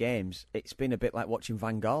last few games, it's been a bit like watching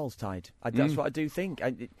Van Gaal's Tide. That's what I do think.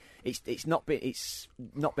 It's not been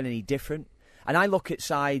any different. And I look at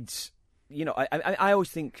sides... I always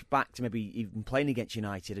think back to maybe even playing against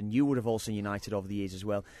United, and you would have all seen United over the years as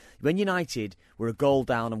well. When United were a goal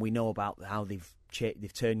down, and we know about how they've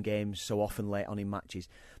turned games so often late on in matches,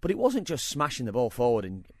 but it wasn't just smashing the ball forward,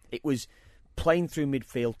 and it was playing through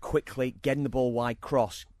midfield quickly, getting the ball wide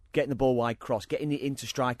cross, getting it into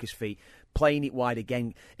strikers' feet, playing it wide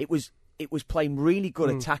again. It was playing really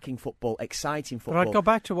good attacking football, exciting football. But I'd go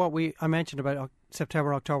back to what I mentioned about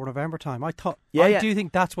September, October, November time. I do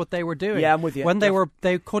think that's what they were doing. Yeah, I'm with you. When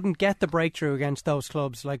they couldn't get the breakthrough against those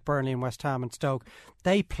clubs like Burnley and West Ham and Stoke,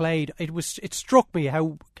 they played. It struck me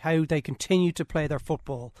how they continued to play their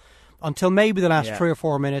football until maybe the last 3 or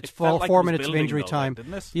 4 minutes, 4 minutes of injury time.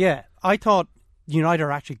 Didn't it? Yeah, I thought United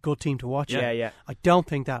are actually a good team to watch. Yeah. I don't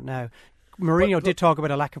think that now. Mourinho did talk about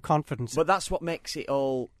a lack of confidence. But that's what makes it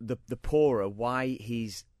all the poorer, why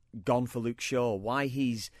he's gone for Luke Shaw, why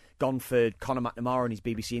he's gone for Conor McNamara in his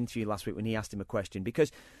BBC interview last week when he asked him a question.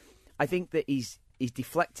 Because I think that he's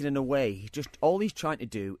deflecting in a way. All he's trying to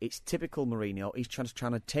do, it's typical Mourinho, he's trying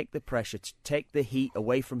to take the pressure, to take the heat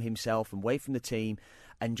away from himself and away from the team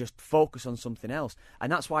and just focus on something else.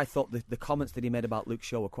 And that's why I thought the comments that he made about Luke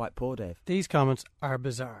Shaw were quite poor, Dave. These comments are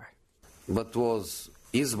bizarre. But was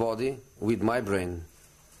his body with my brain,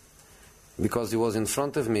 because he was in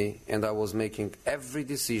front of me and I was making every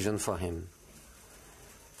decision for him.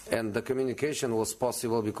 And the communication was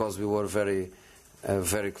possible because we were very,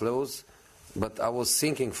 very close, but I was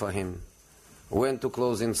thinking for him when to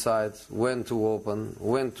close inside, when to open,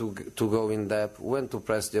 when to go in depth, when to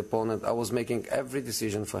press the opponent. I was making every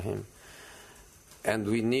decision for him. And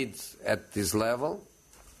we need, at this level,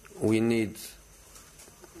 we need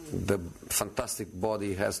the fantastic body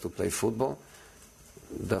he has to play football,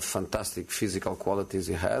 the fantastic physical qualities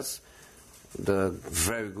he has, the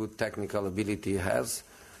very good technical ability he has,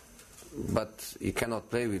 but he cannot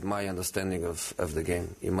play with my understanding of the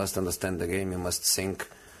game. He must understand the game, he must think,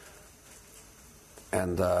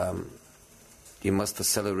 and he must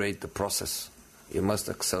accelerate the process. He must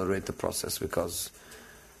accelerate the process because,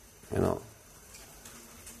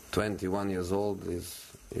 21 years old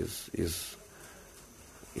is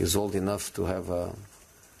old enough to have a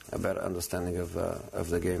better understanding of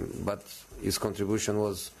the game. But his contribution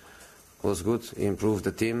was good. He improved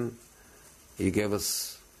the team. He gave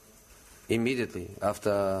us immediately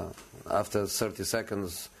after 30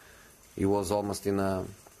 seconds. He was almost in a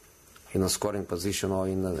scoring position or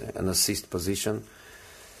in an assist position.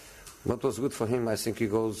 What was good for him, I think he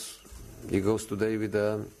goes today with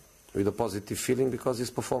a positive feeling because his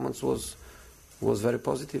performance was very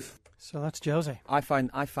positive. So that's Jose. I find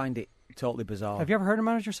it totally bizarre. Have you ever heard a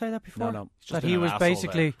manager say that before? No. That he was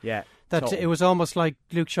basically it was almost like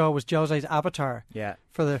Luke Shaw was Jose's avatar. Yeah.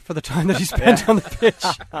 For the time that he spent on the pitch.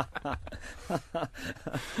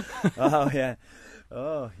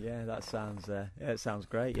 Oh yeah, that sounds it sounds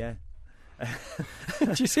great. Yeah.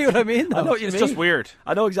 Do you see what I mean? I know what you mean. It's just weird.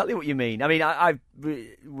 I know exactly what you mean. I mean, I've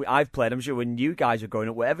played. I'm sure when you guys were growing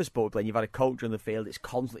up, whatever sport you're playing, you've had a coach on the field. It's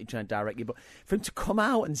constantly trying to direct you. But for him to come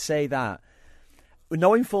out and say that,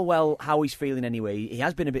 knowing full well how he's feeling anyway, he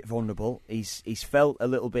has been a bit vulnerable. He's felt a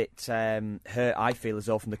little bit hurt. I feel as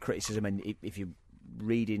though from the criticism, and if you're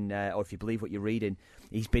reading or if you believe what you're reading,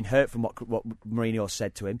 he's been hurt from what Mourinho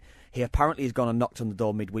said to him. He apparently has gone and knocked on the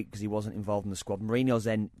door midweek because he wasn't involved in the squad. Mourinho's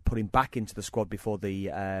then put him back into the squad before the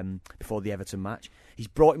Everton match. He's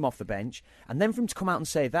brought him off the bench, and then for him to come out and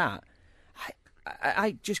say that,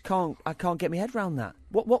 I just can't get my head around that.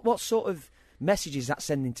 What sort of message is that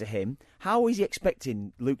sending to him? How is he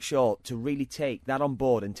expecting Luke Shaw to really take that on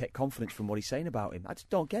board and take confidence from what he's saying about him? I just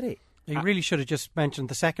don't get it. He really should have just mentioned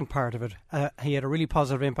the second part of it. He had a really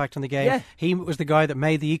positive impact on the game. Yeah. He was the guy that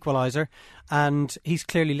made the equaliser, and he's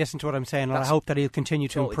clearly listened to what I'm saying, and I hope that he'll continue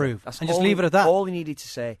to improve. And just leave it at that. All he needed to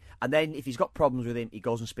say. And then if he's got problems with him, he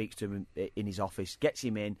goes and speaks to him in his office, gets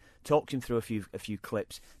him in, talks him through a few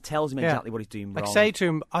clips, tells him exactly what he's doing wrong. Like say to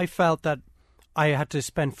him, I felt that I had to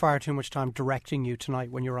spend far too much time directing you tonight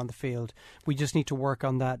when you're on the field. We just need to work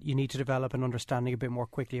on that. You need to develop an understanding a bit more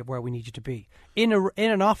quickly of where we need you to be. In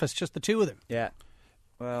an office, just the two of them. Yeah.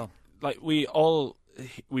 Well, like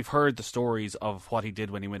we've heard the stories of what he did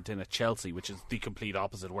when he went in at Chelsea, which is the complete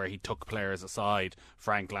opposite, where he took players aside,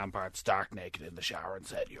 Frank Lampard stark naked in the shower and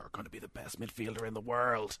said, "You're going to be the best midfielder in the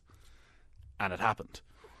world." And it happened.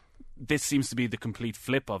 This seems to be the complete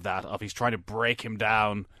flip of that. Of he's trying to break him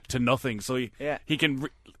down to nothing, so he can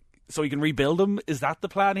rebuild him. Is that the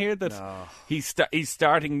plan here? That he's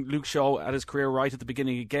starting Luke Shaw at his career right at the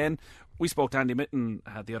beginning again. We spoke to Andy Mitten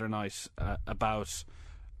the other night about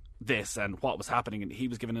this and what was happening, and he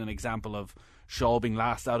was giving an example of Shaw being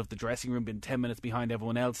last out of the dressing room, being 10 minutes behind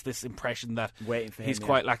everyone else. This impression that waiting for him, he's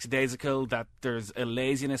quite lackadaisical, that there's a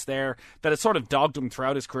laziness there, that it's sort of dogged him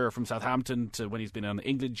throughout his career from Southampton to when he's been on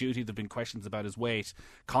England duty. There've been questions about his weight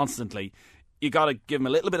constantly. You got to give him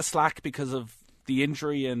a little bit of slack because of the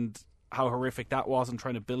injury and how horrific that was, and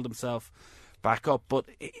trying to build himself back up. But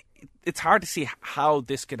it's hard to see how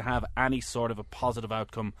this can have any sort of a positive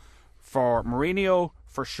outcome for Mourinho,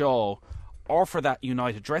 for Shaw, or for that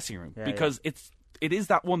United dressing room, because it is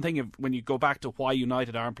that one thing when you go back to why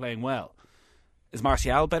United aren't playing well. Is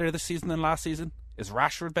Martial better this season than last season? Is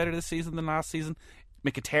Rashford better this season than last season?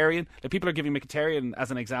 Mkhitaryan, like people are giving Mkhitaryan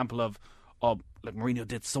as an example of like Mourinho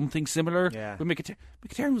did something similar. Yeah. But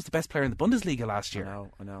Mkhitaryan was the best player in the Bundesliga last year.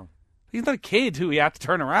 I know. He's not a kid who he had to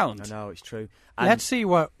turn around. I know, it's true. Let's see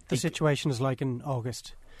what the situation is like in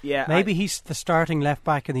August. Yeah, maybe he's the starting left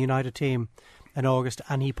back in the United team in August,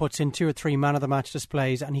 and he puts in 2 or 3 man of the match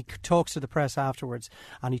displays, and he talks to the press afterwards,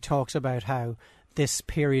 and he talks about how this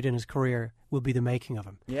period in his career will be the making of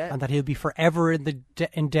him, and that he'll be forever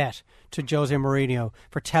in debt to Jose Mourinho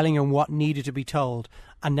for telling him what needed to be told,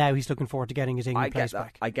 and now he's looking forward to getting his England place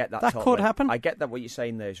back. I get that. That totally. could happen. I get that what you're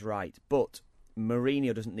saying there is right, but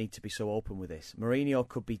Mourinho doesn't need to be so open with this. Mourinho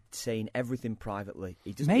could be saying everything privately.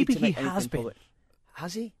 He doesn't Maybe need to make he has been. public.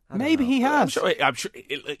 Has he? Maybe he has. I'm sure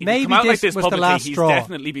Maybe come out this like this was the publicly, last he's straw.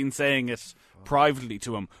 definitely been saying it privately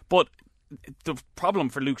to him. But the problem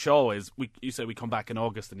for Luke Shaw is, you say we come back in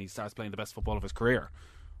August and he starts playing the best football of his career.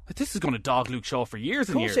 This is going to dog Luke Shaw for years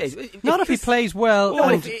and years. It is. Not if he plays well.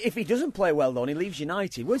 Well, if he doesn't play well, though, and he leaves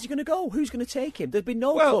United, where's he going to go? Who's going to take him? There'd be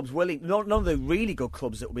no clubs willing, none of the really good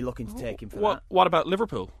clubs that will be looking to take him for that. What about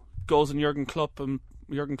Liverpool? Goes in Jurgen Klopp, and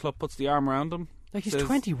Jurgen Klopp puts the arm around him. Like he's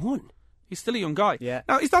 21. He's still a young guy. Yeah.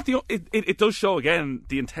 Now, he's not the. It does show again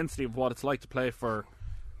the intensity of what it's like to play for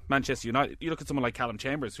Manchester United. You look at someone like Callum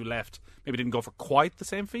Chambers, who left, maybe didn't go for quite the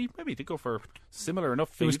same fee. Maybe he did go for similar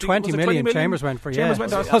enough fee. It was 20 million Chambers went for. Chambers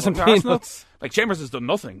went to Arsenal. Like Chambers has done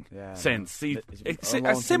nothing since. It's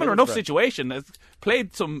a similar enough situation. Has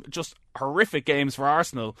played some just horrific games for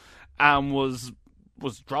Arsenal and was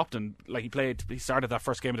dropped, and like he started that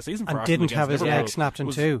first game of the season for and Arsenal didn't have his Liverpool. leg snapped in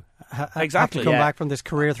two. Exactly. Had to come back from this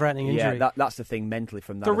career-threatening injury. Yeah, that's the thing mentally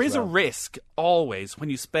from that. There is a risk always when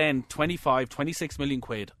you spend 25, 26 million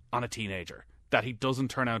quid on a teenager that he doesn't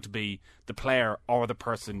turn out to be the player or the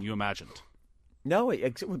person you imagined. No,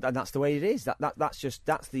 and that's the way it is.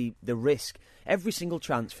 That's the risk. Every single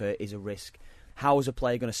transfer is a risk. How is a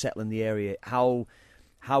player going to settle in the area? How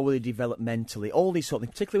will he develop mentally? All these sort of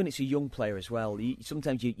things, particularly when it's a young player as well.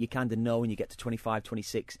 Sometimes you kind of know when you get to 25,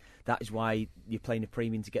 26, that is why you're playing a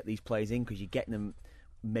premium to get these players in, because you're getting them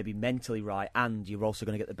maybe mentally right, and you're also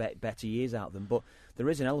going to get the better years out of them. But there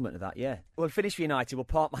is an element of that, yeah. We'll finish for United. We'll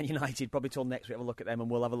park Man United probably till next week. Have a look at them,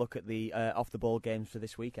 and we'll have a look at the off-the-ball games for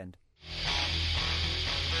this weekend.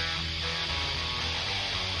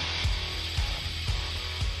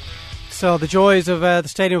 So the joys of the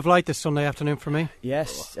Stadium of Light this Sunday afternoon for me.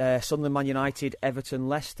 Yes, Sunderland, Man United, Everton,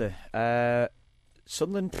 Leicester.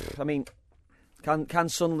 Sunderland, I mean, can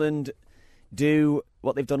Sunderland do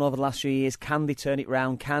what they've done over the last few years? Can they turn it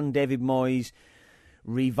round? Can David Moyes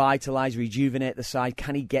revitalise, rejuvenate the side?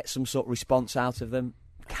 Can he get some sort of response out of them?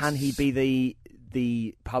 Can he be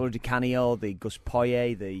the Paolo Di Canio, the Gus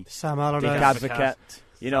Poyet, the Sam Allardyce, Dick Advocate?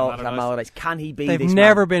 Sam Allardyce. Can he be? They've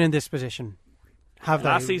never been in this position.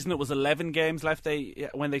 Last season it was 11 games left.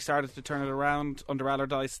 When they started to turn it around under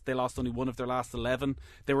Allardyce, they lost only one of their last 11.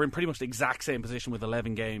 They were in pretty much the exact same position with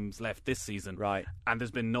 11 games left this season. Right. And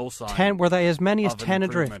there's been no sign. Were they as many as 10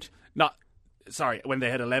 adrift? When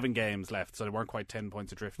they had 11 games left, so they weren't quite 10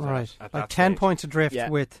 points adrift. Right. At like that 10 stage. Points adrift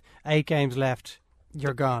with 8 games left,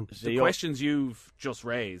 you're gone. The questions you've just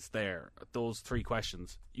raised there, those 3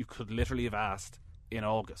 questions, you could literally have asked in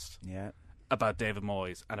August about David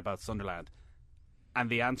Moyes and about Sunderland. And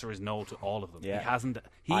the answer is no to all of them. Yeah.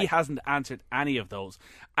 He hasn't answered any of those.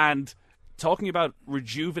 And talking about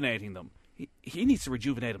rejuvenating them, he needs to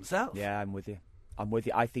rejuvenate himself. Yeah, I'm with you.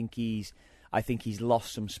 I think he's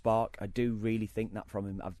lost some spark. I do really think that from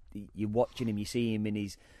him. You're watching him. You see him in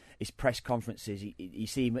his press conferences. You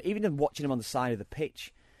see him even watching him on the side of the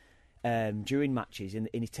pitch during matches in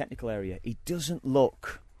his technical area. He doesn't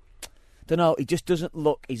look. Don't know. He just doesn't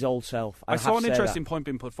look his old self. I saw an interesting point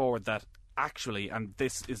being put forward that. Actually, and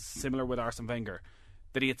this is similar with Arsene Wenger,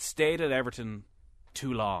 that he had stayed at Everton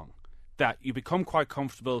too long, that you become quite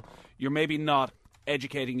comfortable, you're maybe not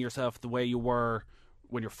educating yourself the way you were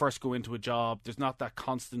when you first go into a job, there's not that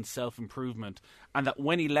constant self-improvement, and that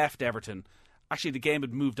when he left Everton, actually the game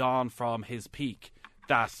had moved on from his peak,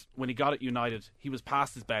 that when he got at United, he was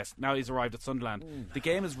past his best, now he's arrived at Sunderland, the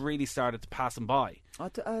game has really started to pass him by.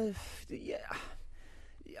 Yeah.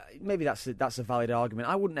 Maybe that's a valid argument.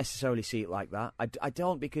 I wouldn't necessarily see it like that. I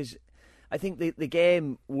don't, because I think the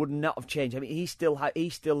game would not have changed. I mean, he's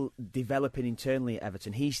still developing internally at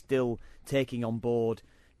Everton. He's still taking on board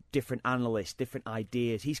different analysts, different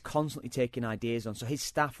ideas. He's constantly taking ideas on. So his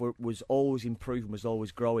staff was always improving, was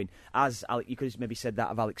always growing. As you could have maybe said that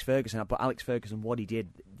of Alex Ferguson, but Alex Ferguson, what he did,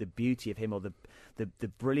 the beauty of him, or the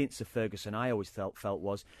brilliance of Ferguson, I always felt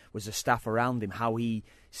was the staff around him, how he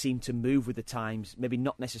seemed to move with the times, maybe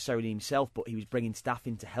not necessarily himself, but he was bringing staff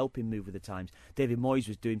in to help him move with the times. David Moyes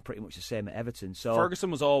was doing pretty much the same at Everton. So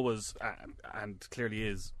Ferguson was always, and clearly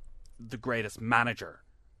is, the greatest manager.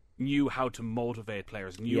 Knew how to motivate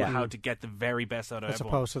players, knew how to get the very best out of everyone. As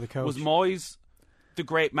opposed to the coach. Was Moyes the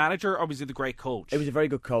great manager, or was he the great coach? He was a very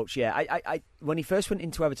good coach, yeah. I when he first went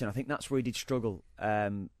into Everton, I think that's where he did struggle.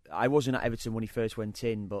 I wasn't at Everton when he first went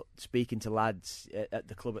in, but speaking to lads at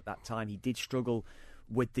the club at that time, he did struggle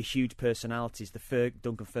with the huge personalities, the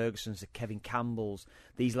Duncan Fergusons, the Kevin Campbells,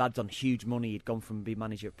 these lads on huge money. He'd gone from being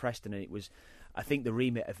manager at Preston, and it was... I think the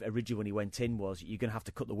remit of originally when he went in was you're going to have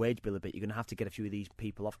to cut the wage bill a bit. You're going to have to get a few of these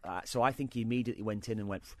people off. So I think he immediately went in and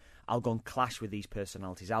went, I'll go and clash with these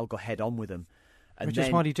personalities. I'll go head on with them. And which is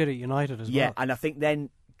what he did at United as well. Yeah, and I think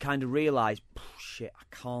then kind of realised, shit, I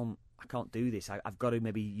can't do this. I've got to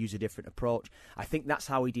maybe use a different approach. I think that's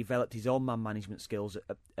how he developed his own man management skills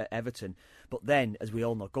at Everton. But then, as we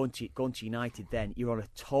all know, going to United, then you're on a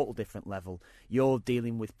total different level. You're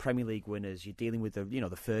dealing with Premier League winners. You're dealing with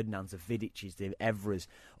the Ferdinands, the Vidics, the Evras.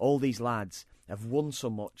 All these lads have won so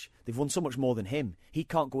much. They've won so much more than him. He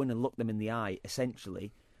can't go in and look them in the eye,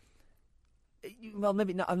 essentially. Well,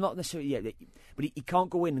 maybe not. I'm not necessarily yet, but he can't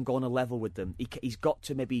go in and go on a level with them. He's got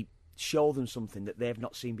to maybe show them something that they've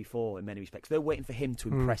not seen before in many respects. They're waiting for him to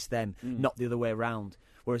impress them, not the other way around.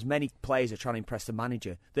 Whereas many players are trying to impress the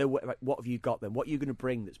manager. They're what have you got then? What are you going to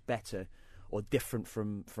bring that's better or different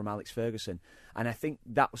from Alex Ferguson? And I think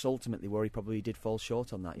that was ultimately where he probably did fall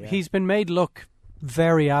short on that. Yeah. He's been made look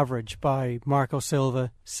very average by Marco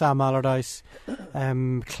Silva, Sam Allardyce,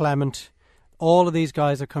 Clement. All of these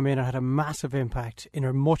guys have come in and had a massive impact in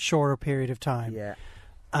a much shorter period of time. Yeah.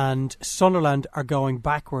 And Sunderland are going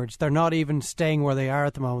backwards. They're not even staying where they are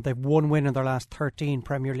at the moment. They've one win in their last 13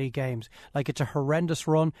 Premier League games. Like, it's a horrendous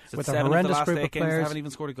run with a horrendous group of players. They haven't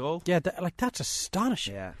even scored a goal. Yeah, that's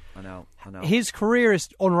astonishing. Yeah, I know. His career is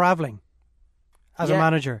unravelling as a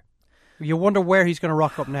manager. You wonder where he's going to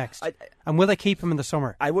rock up next, and will they keep him in the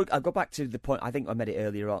summer? I'll go back to the point. I think I made it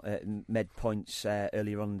earlier on. Made points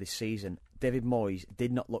earlier on this season. David Moyes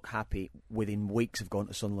did not look happy within weeks of going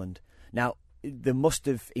to Sunderland. Now, he must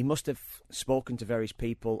have spoken to various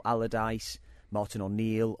people, Allardyce, Martin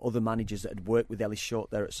O'Neill, other managers that had worked with Ellis Short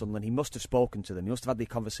there at Sunderland. He must have spoken to them. He must have had the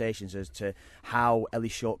conversations as to how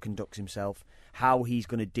Ellis Short conducts himself, how he's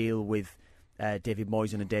going to deal with David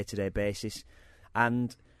Moyes on a day-to-day basis.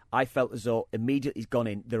 And I felt as though immediately he's gone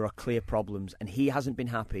in, there are clear problems, and he hasn't been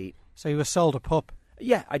happy. So he was sold a pup.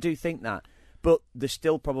 Yeah, I do think that. But there's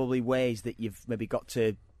still probably ways that you've maybe got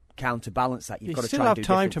to counterbalance that. You've got to try and do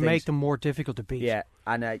still have time to things. Make them more difficult to beat. Yeah,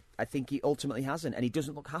 and I think he ultimately hasn't, and he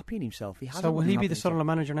doesn't look happy in himself. He hasn't. So will he be the Sunderland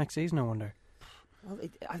manager next season, I wonder? Well,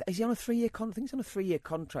 is he on a 3-year contract? I think he's on a 3-year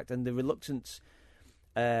contract, and the reluctance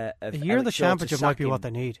of a year of the championship might be what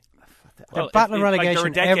they need. Well, they're battling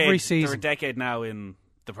relegation every season. They're a decade now in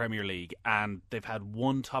the Premier League, and they've had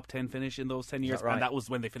one top 10 finish in those 10 years, and that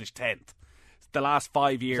was when they finished 10th. The last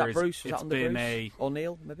 5 years, was that Bruce? Was it's that been Bruce?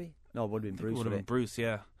 O'Neill, maybe? No, it would have been Bruce. It would have been Bruce,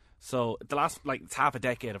 yeah. So the last, it's half a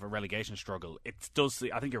decade of a relegation struggle. It does.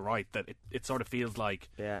 I think you're right that it sort of feels like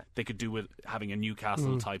they could do with having a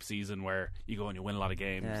Newcastle type season where you go and you win a lot of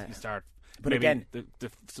games. Yeah. You start, but maybe again, the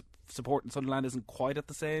support in Sunderland isn't quite at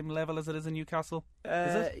the same level as it is in Newcastle.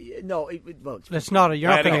 Is it? No, it's not.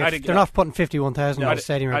 You're not going to. They're not putting 51,000 in the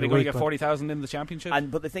stadium every week. Are they going to get 40,000 in the championship?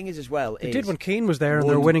 But the thing is, as well, they did when Keane was there and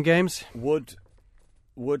they were winning games.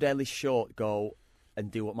 Would Ellis Short go and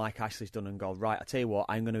do what Mike Ashley's done and go, right, I tell you what,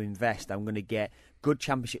 I'm going to invest. I'm going to get good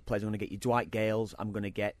championship players. I'm going to get you Dwight Gales. I'm going to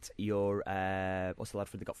get your what's the lad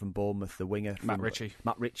they got from Bournemouth, the winger, Matt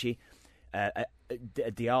Ritchie.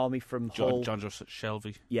 Diarmi from Hull. John Joseph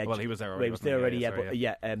Shelby. Yeah, well, he was there already. He was there already,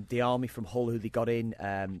 Diarmi from Hull, who they got in.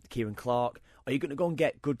 Kieran Clark. Are you going to go and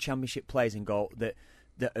get good championship players and go that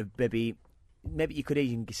are maybe you could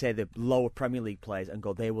even say the lower Premier League players and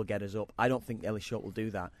go, they will get us up. I don't think Ellis Short will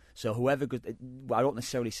do that. So whoever goes, I don't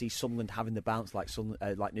necessarily see Sunderland having the bounce like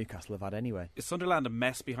Newcastle have had anyway. Is Sunderland a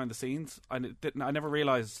mess behind the scenes? I never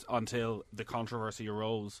realised until the controversy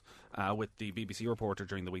arose with the BBC reporter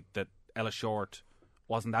during the week that Ellis Short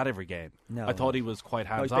wasn't at every game. No, I thought he was quite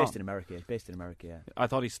hands-on. He's based in America. Yeah. I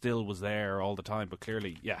thought he still was there all the time, but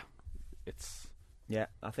clearly, it's. Yeah,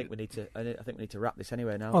 I think we need to wrap this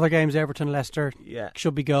anyway now. Other games: Everton, Leicester. Yeah,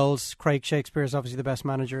 should be goals. Craig Shakespeare is obviously the best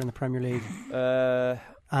manager in the Premier League.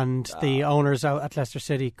 And the owners out at Leicester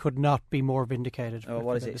City could not be more vindicated. Oh,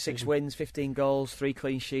 what is it? 6 wins, 15 goals, 3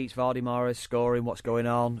 clean sheets. Vardy Morris scoring. What's going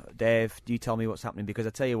on? Dave, do you tell me what's happening? Because I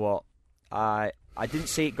tell you what, I didn't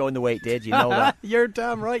see it going the way it did. You know that. You're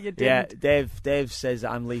damn right you didn't. Yeah, Dave says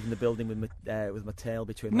that I'm leaving the building with my tail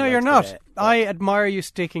between my legs. No, you're not. Today. I admire you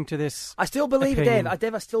sticking to this. I still believe opinion. it,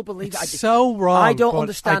 Dave. I still believe it. It's so wrong. I don't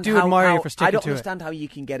understand. I do admire you for sticking to it. I don't understand how you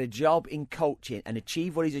can get a job in coaching and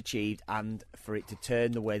achieve what he's achieved, and for it to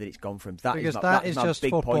turn the way that it's gone for him. That is just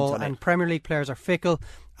big football, point on and it. Premier League players are fickle,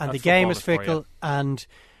 and That's the game is football for fickle, and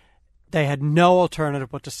they had no alternative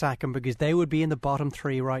but to sack him, because they would be in the bottom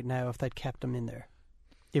 3 right now if they'd kept him in there.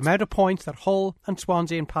 The amount of points that Hull and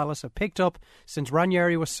Swansea and Palace have picked up since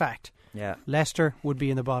Ranieri was sacked, Leicester would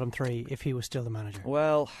be in the bottom 3 if he was still the manager.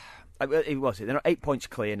 Well, it was. They're 8 points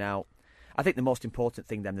clear now. I think the most important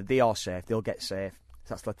thing then, that they are safe. They'll get safe.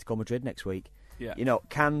 That's Atletico Madrid next week. Yeah. You know,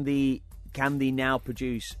 can they now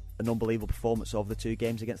produce an unbelievable performance over the 2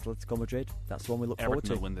 games against Atletico Madrid? That's the one we look forward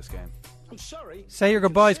to. Everton will win this game. I'm sorry. Say your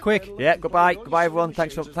goodbyes quick. Yeah, goodbye everyone.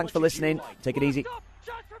 Thanks for listening. Take it easy.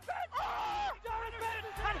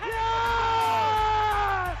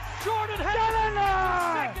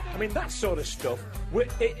 I mean, that sort of stuff. We're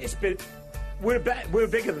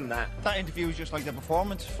bigger than that. That interview was just like the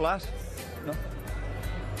performance, flat. No.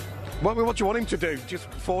 What do you want him to do? Just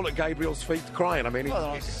fall at Gabriel's feet crying? I mean,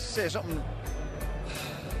 say something.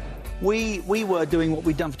 We were doing what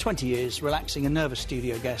we'd done for 20 years, relaxing a nervous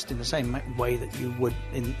studio guest in the same way that you would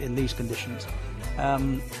in these conditions,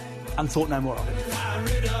 and thought no more of it.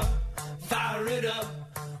 Fire it up,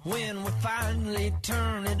 when we finally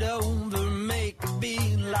turn it over, make a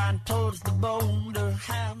beeline towards the boulder,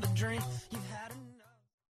 have a drink, you've had enough.